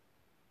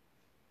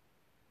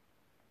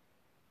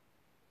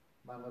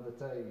 Man of the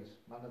days,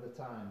 man of the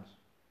times.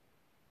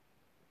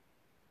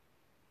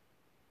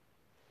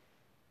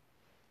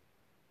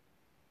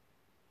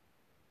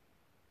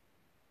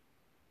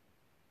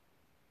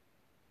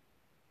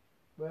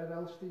 Where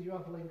else did you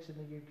have links in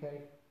the UK?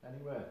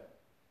 Anywhere?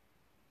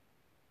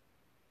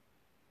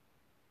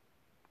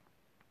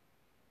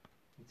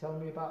 You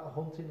telling me about a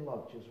hunting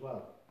lodge as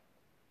well?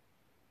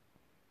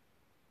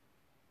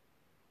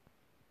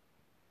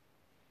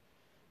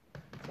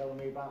 You telling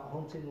me about a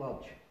hunting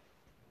lodge?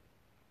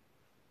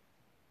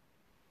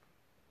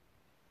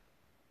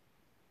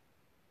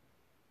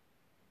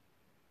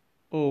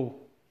 Oh.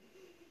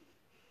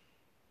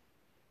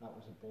 That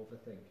was above,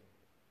 I think.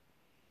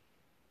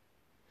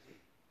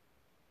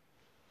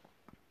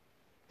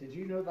 Did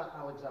you know that,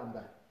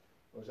 Alexander?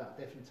 Or was that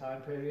a different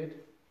time period?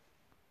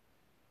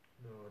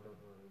 No, I don't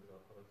know anything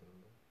about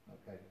Alexander.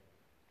 Okay.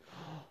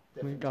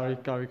 Come here,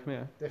 Different Gary, come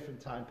here. different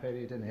time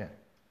period in here.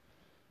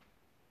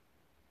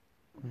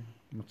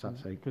 What's that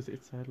say? Because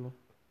it said, look,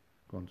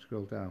 Go on,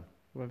 scroll down.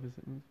 whoever's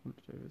in this one,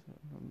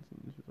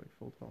 this is like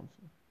full time.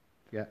 So.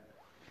 Yeah.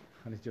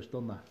 And he's just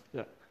done that.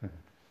 Yeah.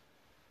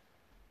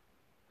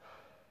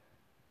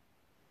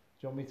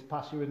 want me to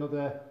pass you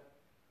another?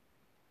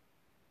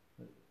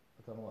 I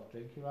don't know what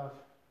drink you have.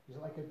 Is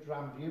it like a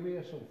Drambuie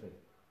or something?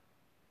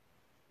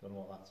 Don't know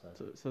what that says.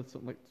 So it said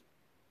something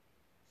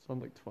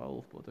like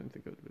 12, but I don't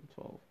think it would have been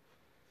 12.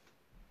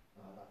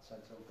 Oh, that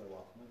sensor will go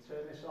off. I'm going to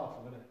turn this off.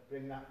 I'm going to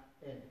bring that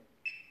in.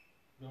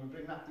 I'm going to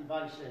bring that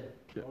device in.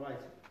 Yeah. All right.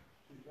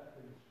 2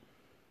 seconds.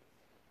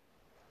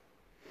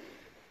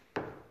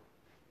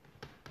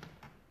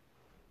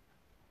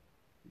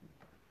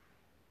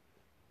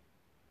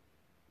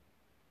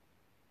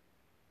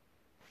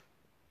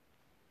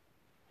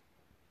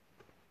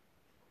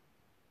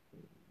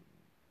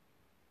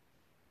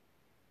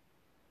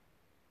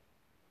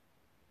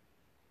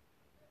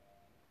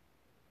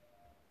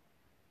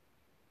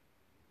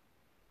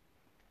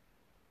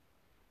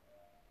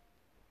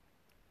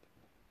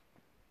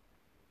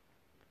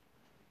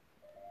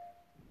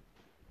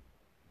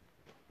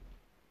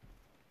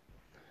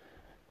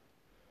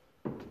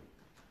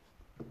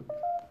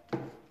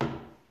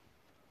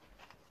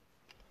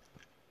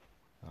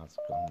 That's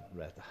gone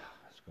red.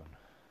 It's gone.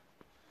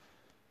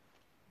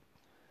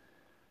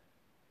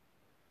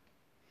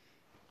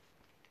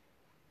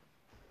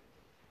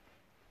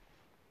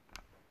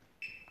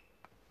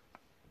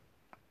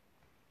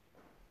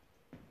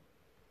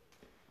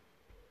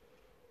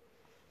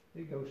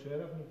 Here you go, sir.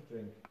 Have another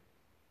drink.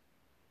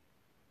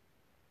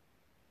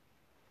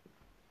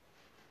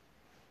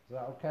 Is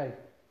that okay?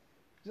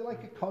 Is it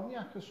like a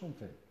cognac or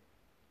something?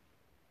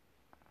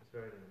 It's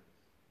very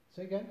nice.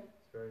 Say again?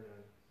 It's very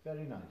nice.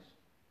 Very nice.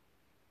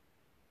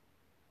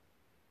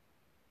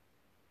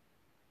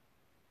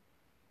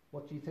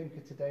 What do you think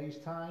of today's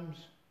times?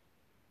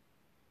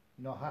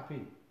 You're not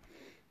happy?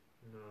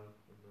 No,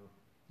 I'm not.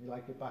 You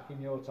like it back in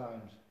your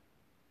times?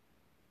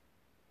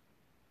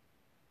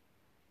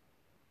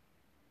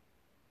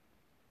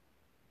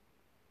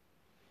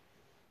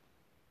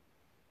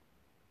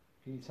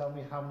 Can you tell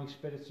me how many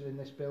spirits are in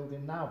this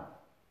building now?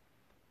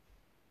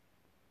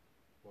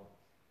 What?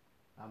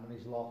 How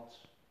many's lots?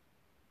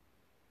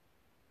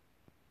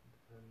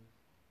 Depends.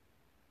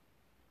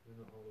 They're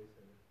not always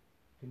here.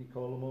 Can you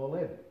call them all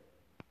in?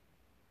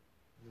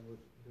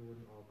 They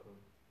wouldn't all come.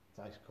 It's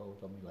ice cold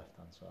on my left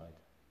hand side.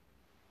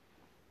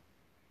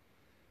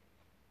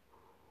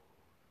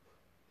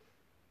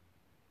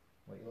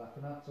 What are you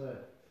laughing at, sir?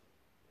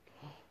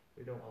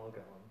 We don't all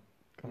get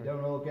on. You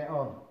don't all get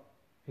on.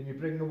 Can you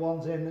bring the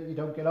ones in that you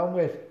don't get on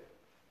with?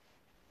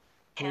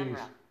 Please.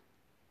 Camera.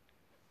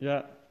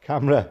 Yeah,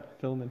 Camera.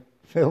 filming.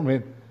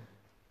 Filming.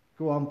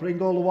 Go on,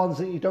 bring all the ones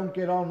that you don't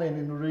get on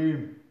in the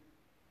room.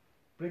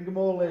 Bring them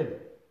all in.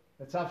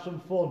 Let's have some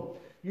fun.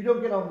 You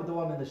don't get on with the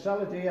one in the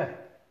cellar, do you?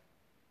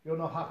 You're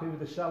not happy with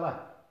the cellar?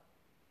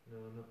 No,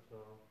 not at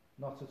all.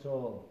 Not at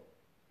all.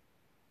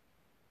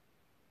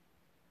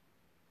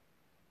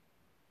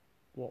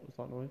 What was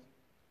that noise?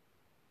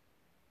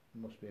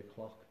 It must be a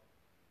clock.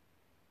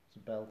 It's a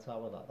bell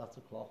tower, that. That's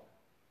a clock.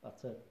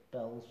 That's a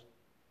bells.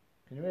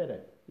 Can you hear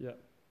it? Yeah.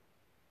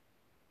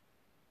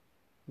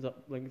 Is that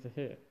linked to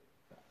here?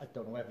 I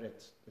don't know whether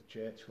it's the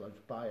church close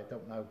by. I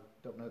don't know.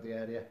 Don't know the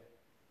area.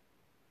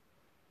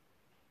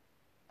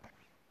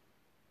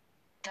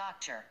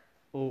 Doctor.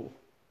 Oh,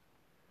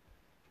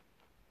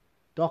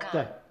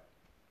 Doctor.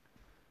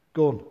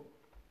 Gun.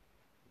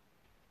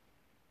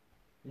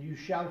 Are you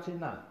shouting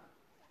that?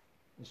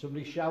 Is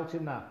somebody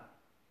shouting that?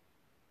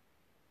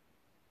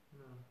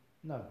 No.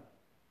 No. No.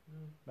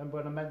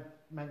 Remember when I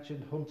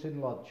mentioned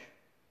hunting lodge?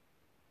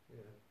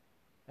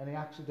 Yeah. Any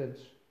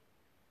accidents?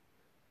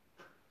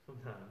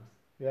 Sometimes.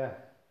 Yeah.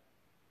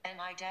 Am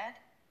I dead?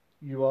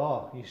 You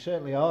are. You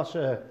certainly are,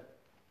 sir.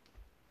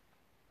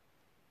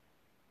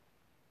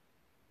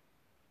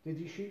 Did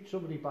you shoot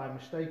somebody by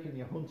mistake in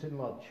your hunting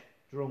lodge?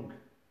 Drunk?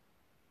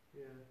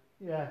 Yeah.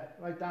 Yeah,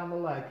 right down the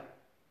leg.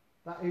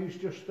 That who's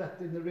just stepped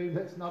in the room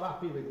that's not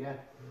happy with you.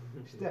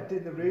 Stepped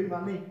in the room,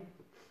 hasn't he?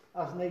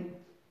 Hasn't he?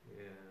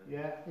 Yeah.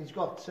 Yeah, he's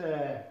got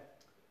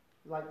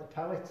like the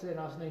pellets in,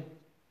 hasn't he?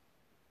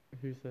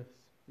 who's this?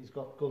 He's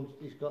got guns.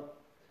 He's got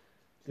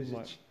Seems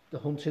like the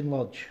hunting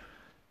lodge.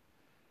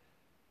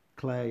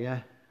 Claire, yeah.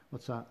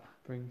 What's that?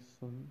 bring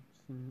some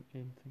in. I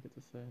think it's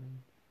a surname.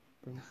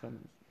 Bring some.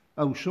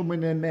 Oh,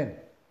 someone in men.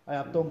 I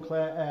have done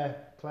Claire.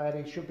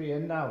 Claire, he should be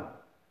in now.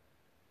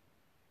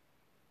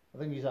 I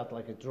think he's had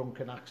like a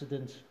drunken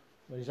accident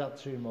where he's had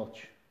too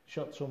much.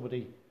 Shot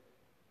somebody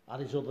at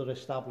his other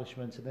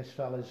establishment, and this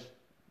fella's,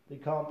 he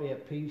can't be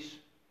at peace.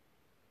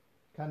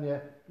 Can you?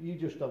 You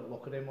just don't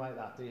look at him like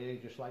that, do you?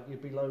 You're just like, you're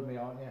below me,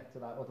 aren't you, to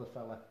that other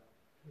fella?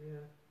 Yeah.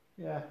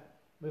 Yeah,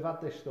 we've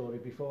had this story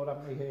before,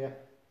 haven't we, here?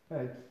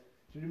 Hey,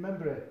 do you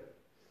remember it?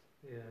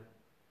 Yeah.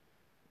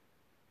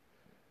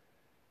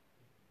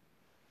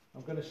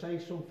 I'm going to say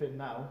something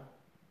now.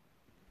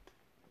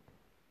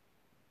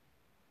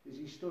 Is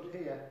he stood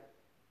here?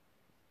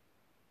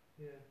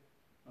 Yeah.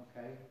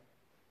 Okay.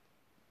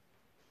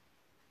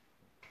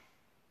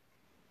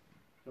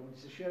 Do you want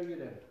me to show you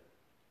then?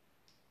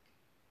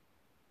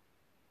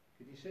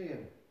 Can you see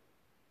him?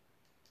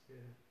 Yeah.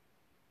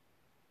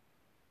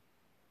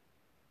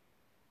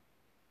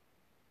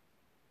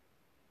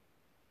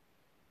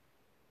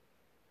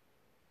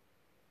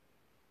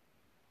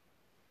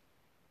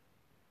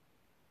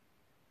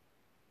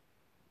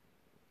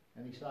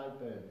 Any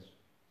sideburns?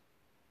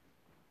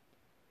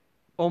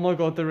 Oh my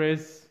god, there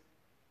is.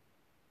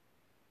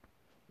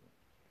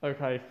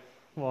 Okay.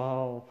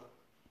 Wow.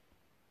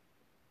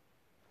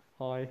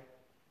 Hi.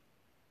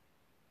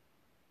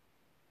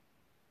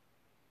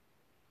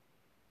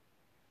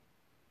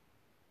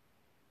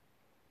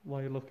 Why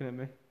are you looking at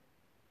me?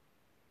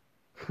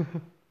 God,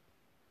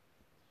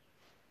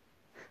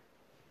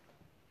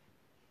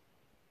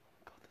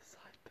 the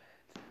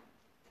sideburns.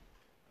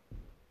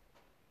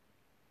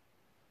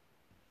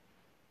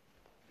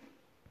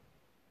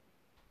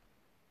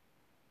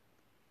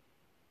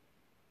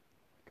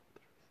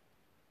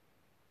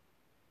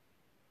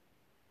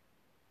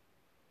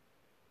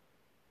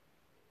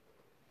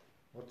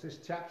 What's this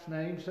chap's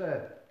name,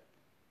 sir?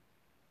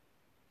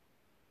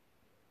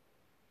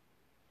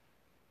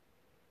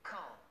 Cole.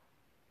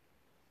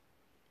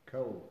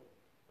 Cole.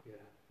 Yeah,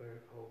 very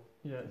cold.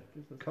 Yeah.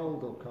 gives us-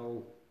 Cold or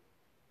cold?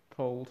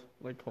 Cold.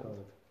 Like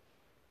cold.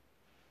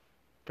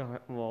 Guy.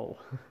 Whoa.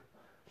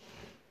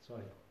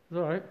 Sorry. It's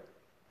alright.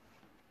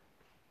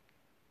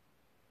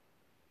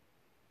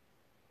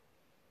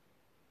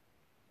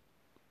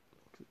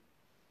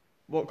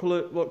 What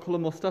colour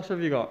moustache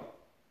have you got?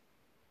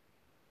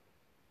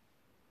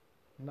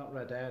 Not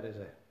red hair, is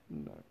it?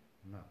 No.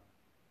 No.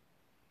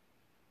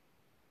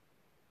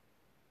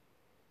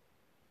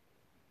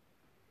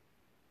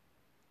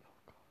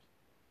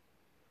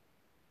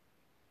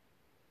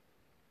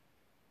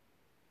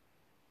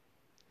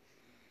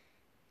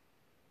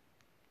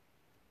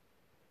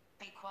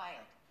 Be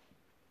quiet.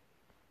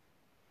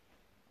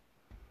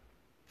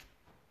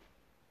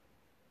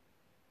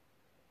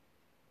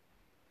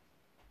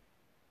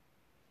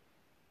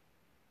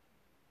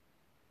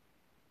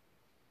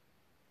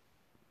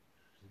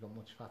 She's got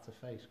much fatter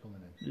face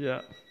coming in.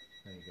 Yeah.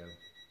 There you go.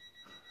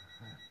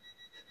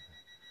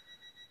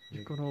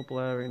 You've gone all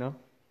blurry now.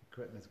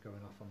 Equipment's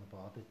going off on the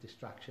bar. The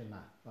distraction,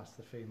 that's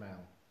the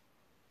female.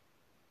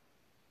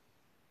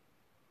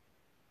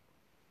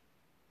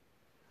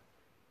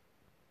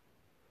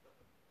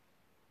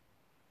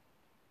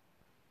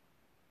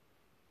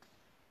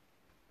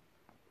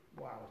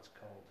 Wow, it's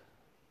cold.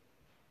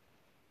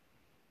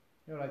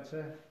 You alright,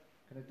 sir?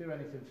 Can I do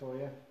anything for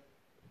you?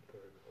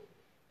 Very cold.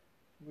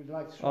 Would you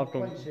like to swap I've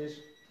gone- places?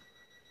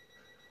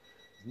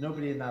 There's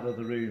nobody in that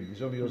other room.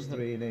 There's only us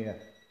three in here.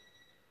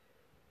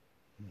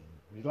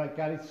 Would you like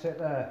Gary to sit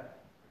there?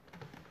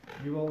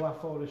 You all that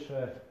for us,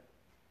 sir?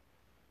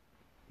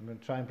 I'm going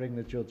to try and bring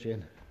the judge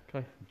in.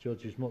 Okay. The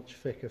judge is much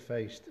thicker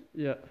faced,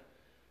 Yeah.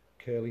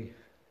 curly.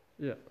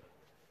 Yeah.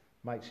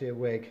 Might see a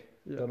wig.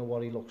 Yeah. Don't know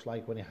what he looks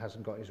like when he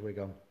hasn't got his wig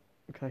on.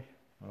 Okay.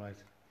 Alright.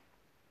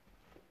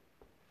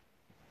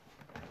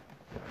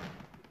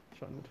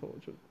 Shine the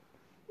torch up.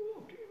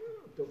 Okay.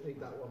 Don't need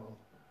that one on.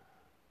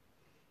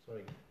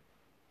 Sorry.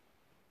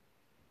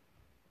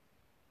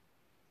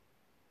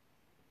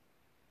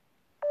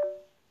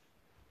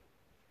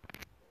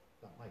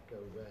 That might go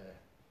there.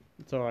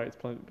 It's alright, it's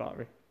plenty of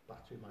battery.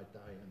 Battery might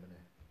die in a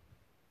minute.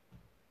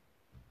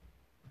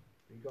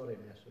 You got him,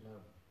 yes or no?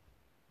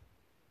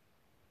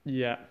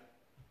 Yeah.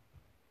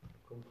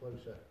 Come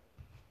closer.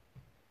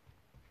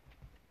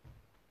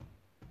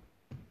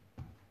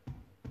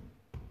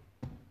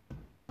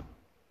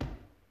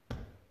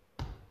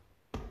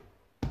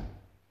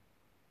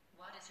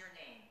 What is your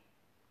name?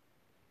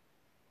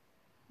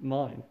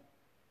 Mine.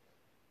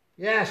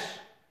 Yes!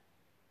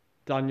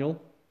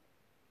 Daniel.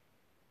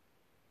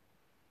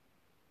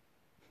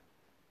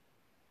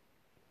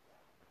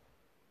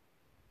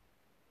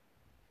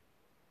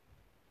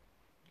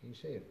 Can you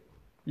see him?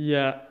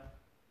 Yeah.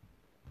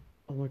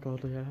 Oh my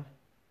god, yeah.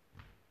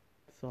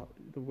 It's that,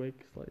 the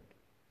wig's like...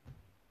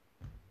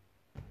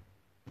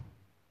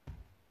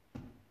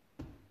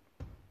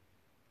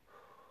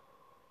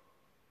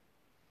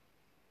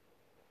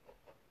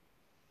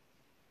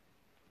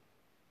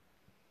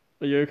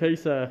 Are you okay,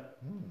 sir?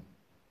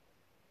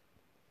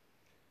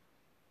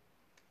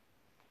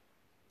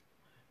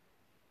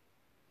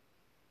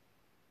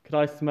 Could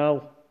I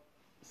smell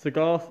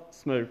cigar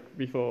smoke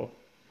before?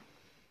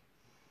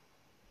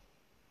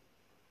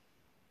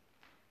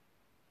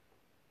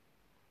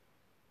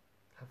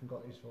 Haven't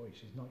got his voice.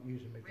 He's not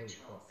using my voice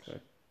box. Okay.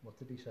 What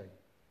did he say?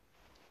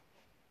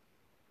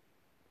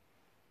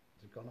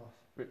 Has it gone off?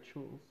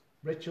 Rituals.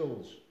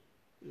 Rituals.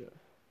 Yeah.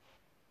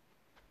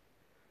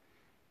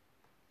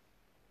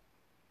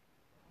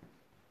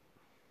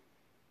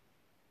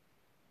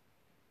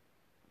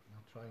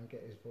 I'll try and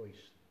get his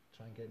voice.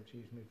 Try and get him to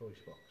use my voice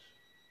box.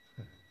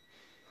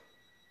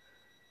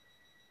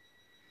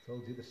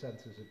 Told you the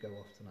sensors would go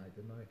off tonight,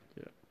 didn't I?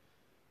 Yeah.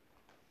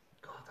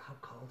 God, how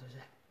cold is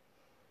it?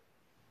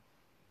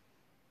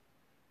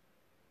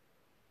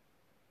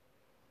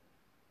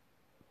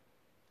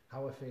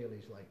 How I feel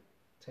is like,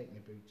 take my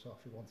boots off.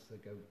 He wants to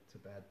go to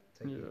bed.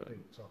 Take your Yeah.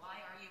 boots off. Why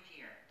are you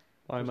here?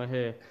 Why am I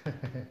here?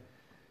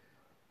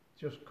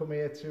 Just come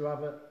here to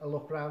have a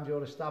look around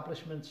your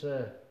establishment,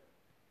 sir.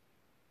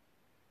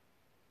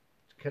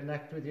 To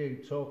connect with you,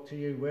 talk to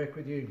you, work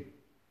with you.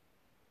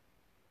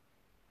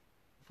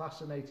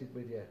 Fascinated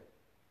with you.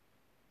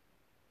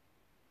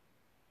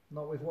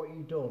 Not with what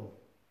you've done,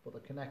 but the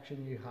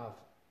connection you have.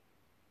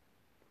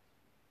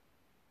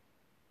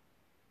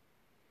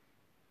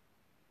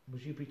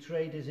 Was you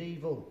betrayed as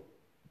evil?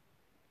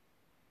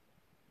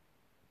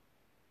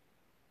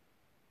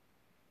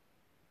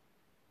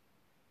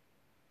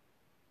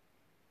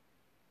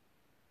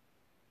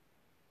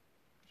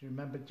 Do you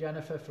remember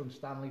Jennifer from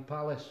Stanley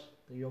Palace,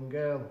 the young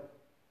girl?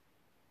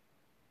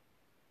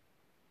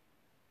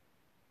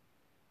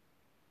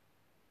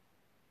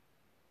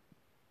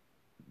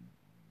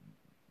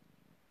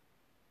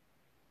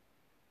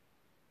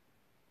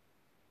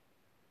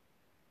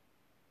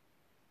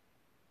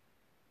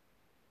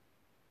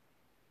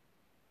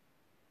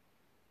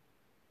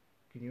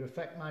 Can you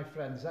affect my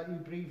friend? Is that you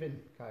breathing,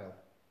 Kyle?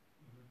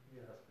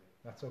 Yeah, that's me.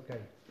 That's okay.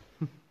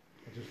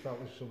 I just felt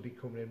there's somebody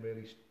coming in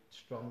really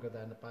stronger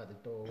than by the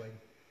doorway.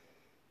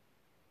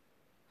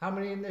 How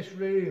many in this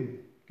room?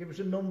 Give us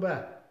a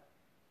number.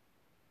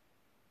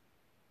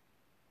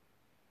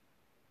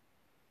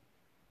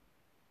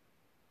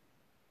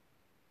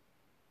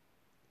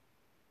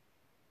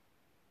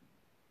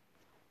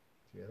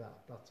 Yeah,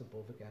 that's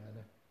above again, isn't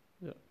it?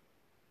 Yeah.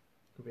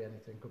 Could be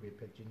anything, could be a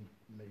pigeon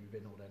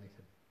moving or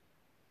anything.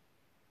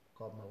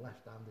 God, my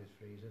left hand is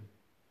freezing.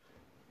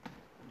 Do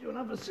you want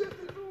to have a sit?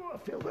 Oh, I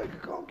feel like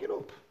I can't get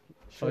up.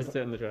 Shall I sit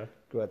in the chair?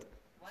 Good.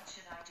 What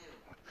should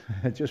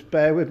I do? Just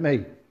bear with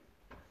me.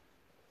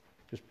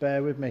 Just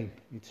bear with me.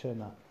 You turn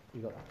that.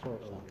 You got that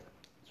torch on?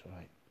 That's all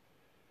right.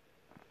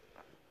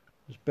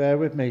 Just bear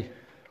with me.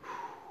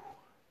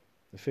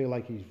 I feel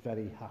like he's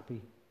very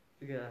happy.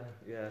 Yeah,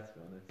 to be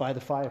honest. By the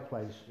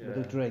fireplace with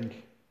a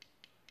drink.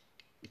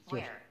 It's just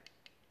Where?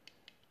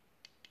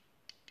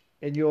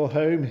 in your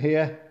home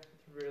here.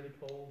 It's really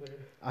cold here.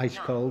 Ice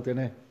No. cold, isn't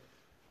it?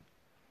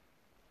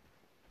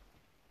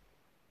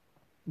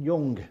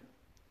 Young.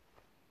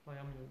 I am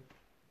young.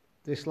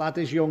 This lad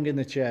is young in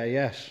the chair,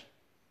 yes.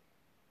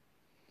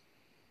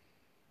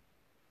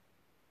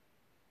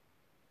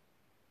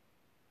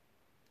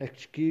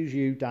 Excuse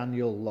you,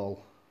 Daniel,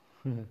 lol.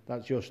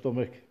 That's your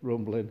stomach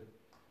rumbling.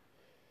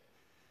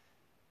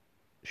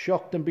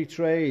 Shocked and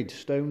betrayed,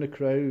 stone the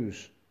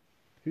crows.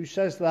 Who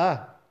says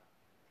that?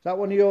 Is that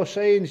one of your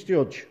sayings,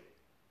 Judge?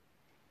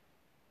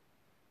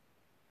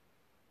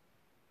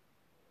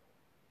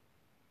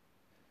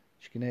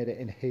 You can hear it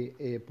in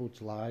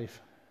earbuds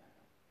live.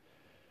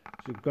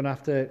 So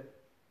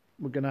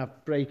we're gonna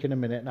have break in a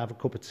minute and have a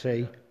cup of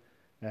tea,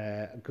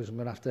 because I'm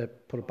gonna have to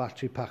put a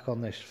battery pack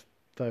on this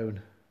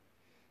phone.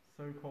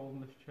 So cold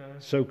in this chair.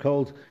 So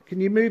cold.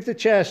 Can you move the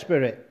chair,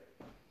 Spirit?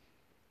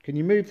 Can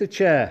you move the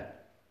chair?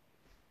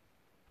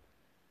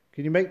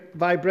 Can you make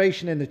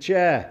vibration in the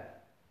chair?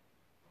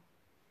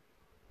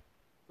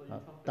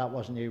 That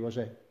wasn't you, was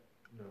it?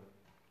 No.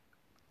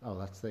 Oh,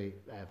 that's the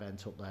air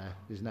vent up there.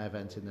 There's an air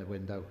vent in the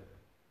window.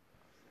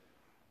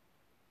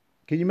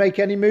 Can you make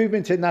any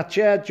movement in that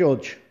chair,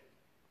 Judge?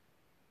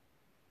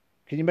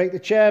 Can you make the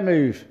chair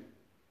move?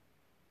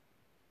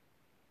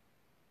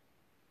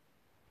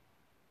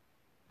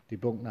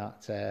 Debunk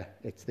that.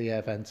 It's the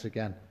air vents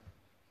again.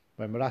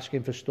 When we're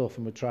asking for stuff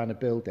and we're trying to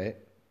build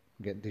it,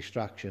 we get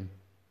distraction.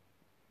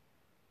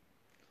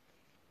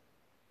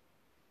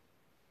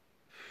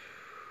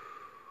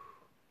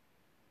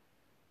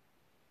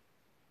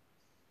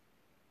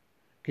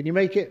 Can you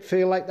make it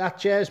feel like that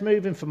chair's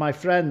moving for my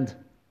friend?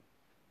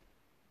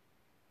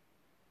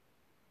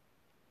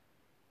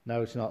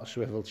 No, it's not a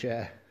swivel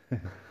chair.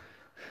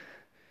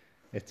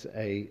 It's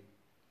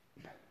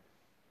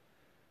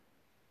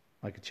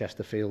like a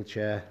Chesterfield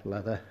chair,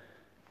 leather.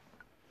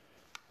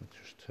 Let's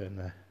just turn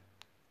there.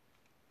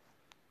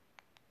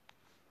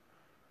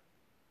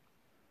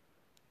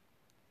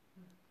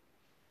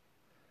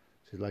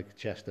 This is like a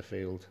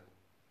Chesterfield.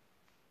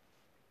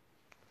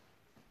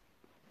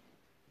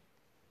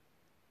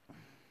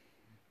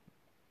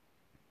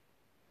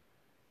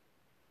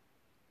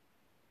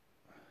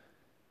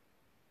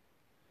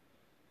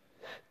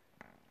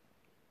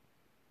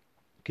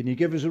 Can you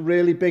give us a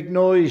really big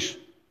noise?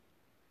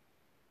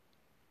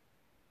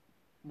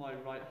 My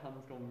right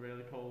hand's gone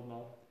really cold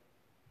now.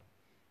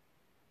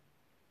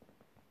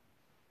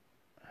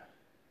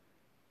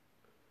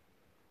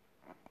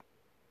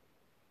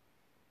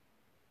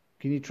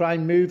 Can you try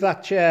and move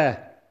that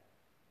chair?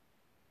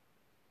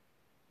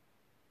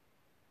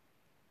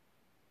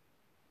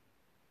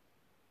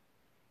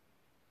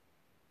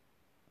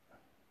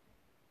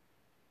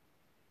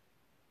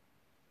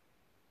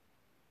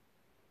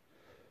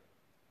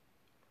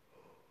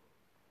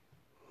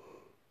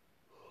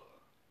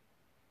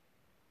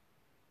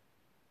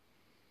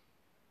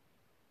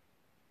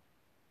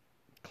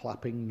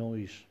 Clapping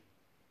noise.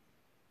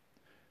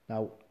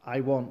 Now, I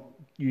want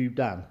you,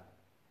 Dan,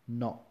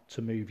 not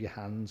to move your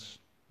hands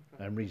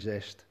and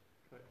resist.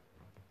 Okay.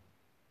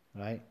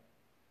 Right?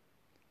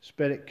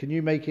 Spirit, can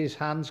you make his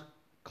hands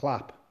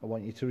clap? I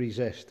want you to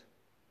resist.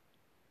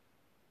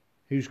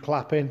 Who's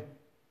clapping?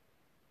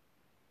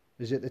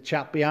 Is it the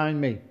chap behind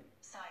me?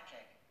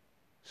 Psychic.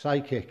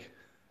 Psychic.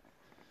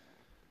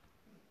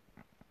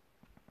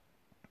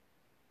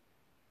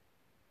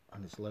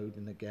 And it's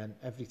loading again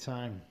every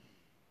time.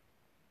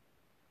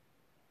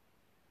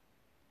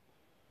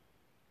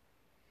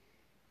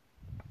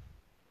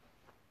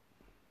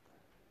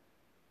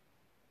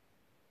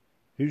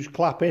 Who's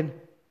clapping?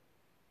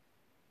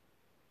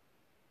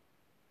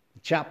 The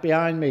chap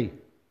behind me.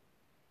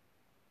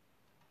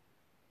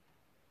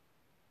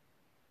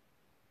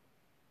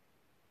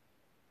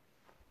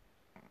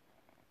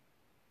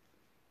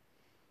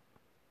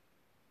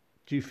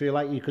 Do you feel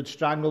like you could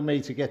strangle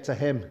me to get to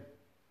him?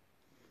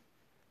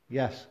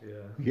 Yes. Yeah.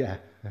 Yeah.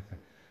 Are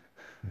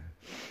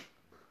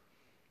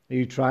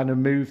you trying to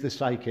move the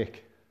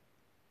psychic?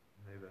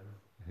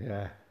 Maybe.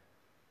 Yeah.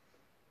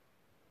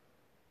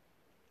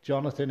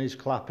 Jonathan is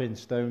clapping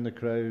Stone the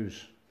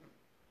Crows.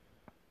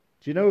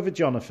 Do you know of a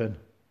Jonathan?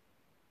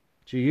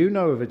 Do you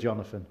know of a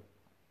Jonathan?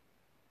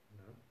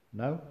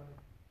 No?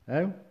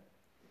 No?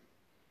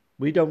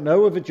 We don't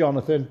know of a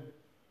Jonathan.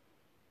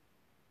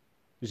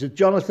 Is it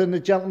Jonathan the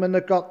gentleman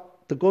that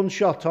got the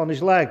gunshot on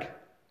his leg?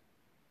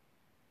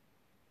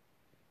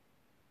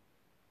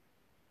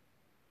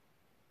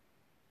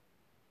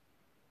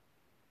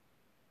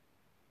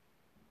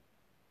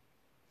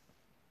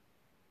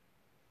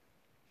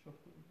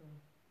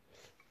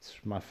 It's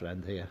my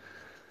friend here.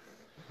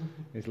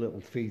 His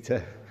little feet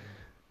are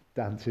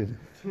dancing.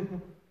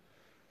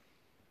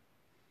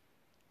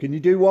 Can you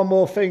do one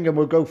more thing and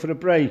we'll go for a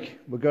break?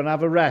 We're going to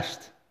have a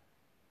rest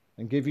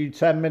and give you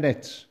 10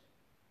 minutes.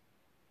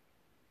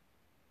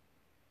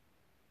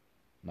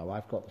 No,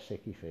 I've got the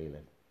sicky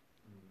feeling.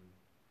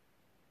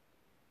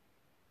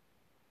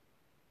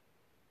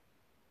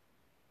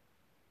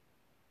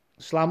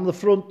 Slam the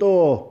front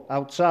door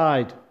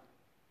outside.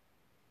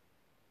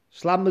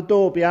 Slam the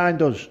door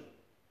behind us.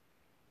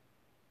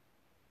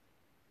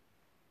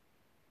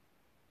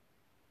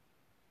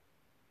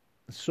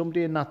 There's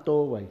somebody in that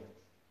doorway.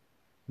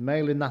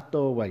 Male in that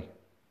doorway.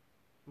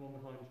 The one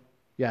behind.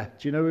 Yeah,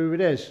 do you know who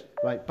it is?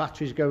 Right,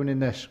 battery's going in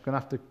this. Going to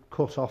have to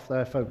cut off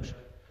there, folks.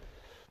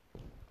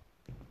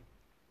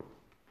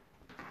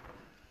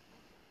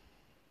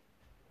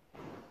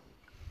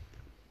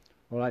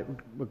 All right,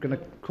 we're going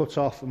to cut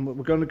off and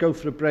we're going to go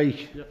for a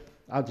break. Yep.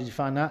 How did you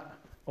find that?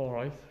 All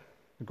right.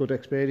 A good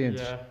experience?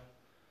 Yeah.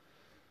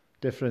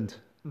 Different?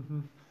 Are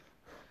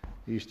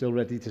you still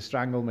ready to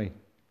strangle me?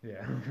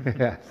 Yeah.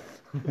 Yeah.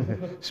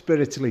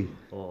 Spiritually.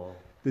 Oh.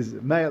 There's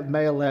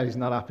male there, he's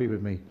not happy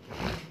with me.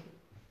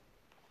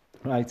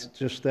 Right,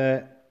 just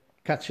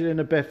catch you in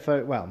a bit.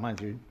 Well, mind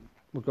you,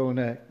 we're going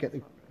to get the...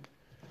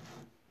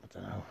 I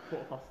don't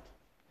know.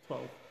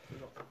 12.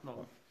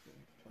 No.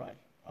 Right,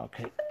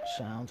 okay,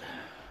 sound.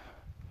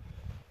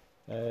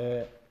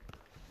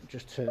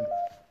 Just turn.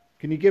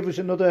 Can you give us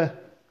another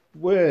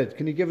word?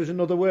 Can you give us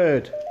another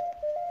word?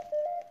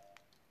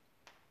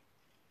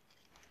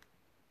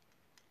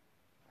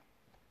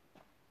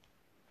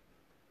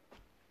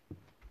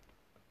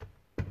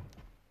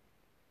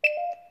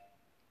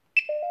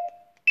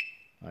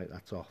 Right,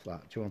 that's off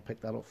that. Do you want to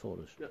pick that up for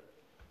us? Yep.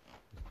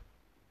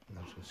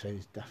 I was going to say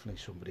there's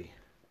definitely somebody.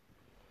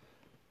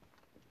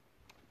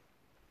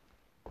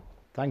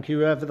 Thank you,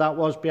 whoever that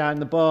was behind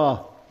the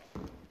bar.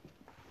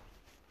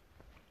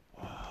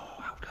 Oh,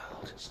 how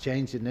cold. It's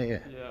changed in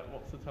here. Yeah,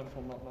 what's the temp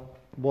on that now?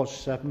 Was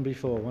 7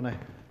 before, wasn't it?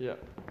 Yeah.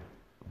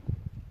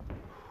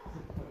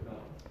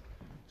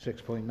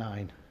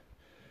 6.9.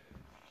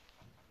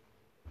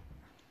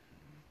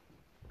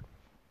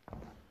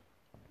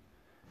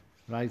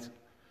 Right.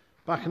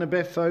 Back in a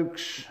bit,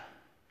 folks.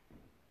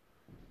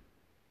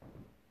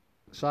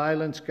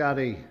 Silence,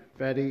 Gary.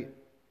 Very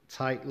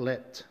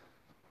tight-lipped.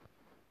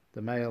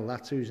 The male,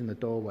 that's who's in the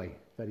doorway.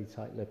 Very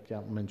tight-lipped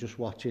gentleman, just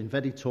watching.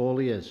 Very tall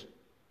he is.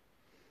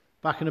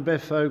 Back in a bit,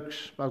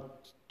 folks.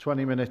 About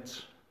 20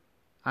 minutes.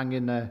 Hang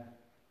in there.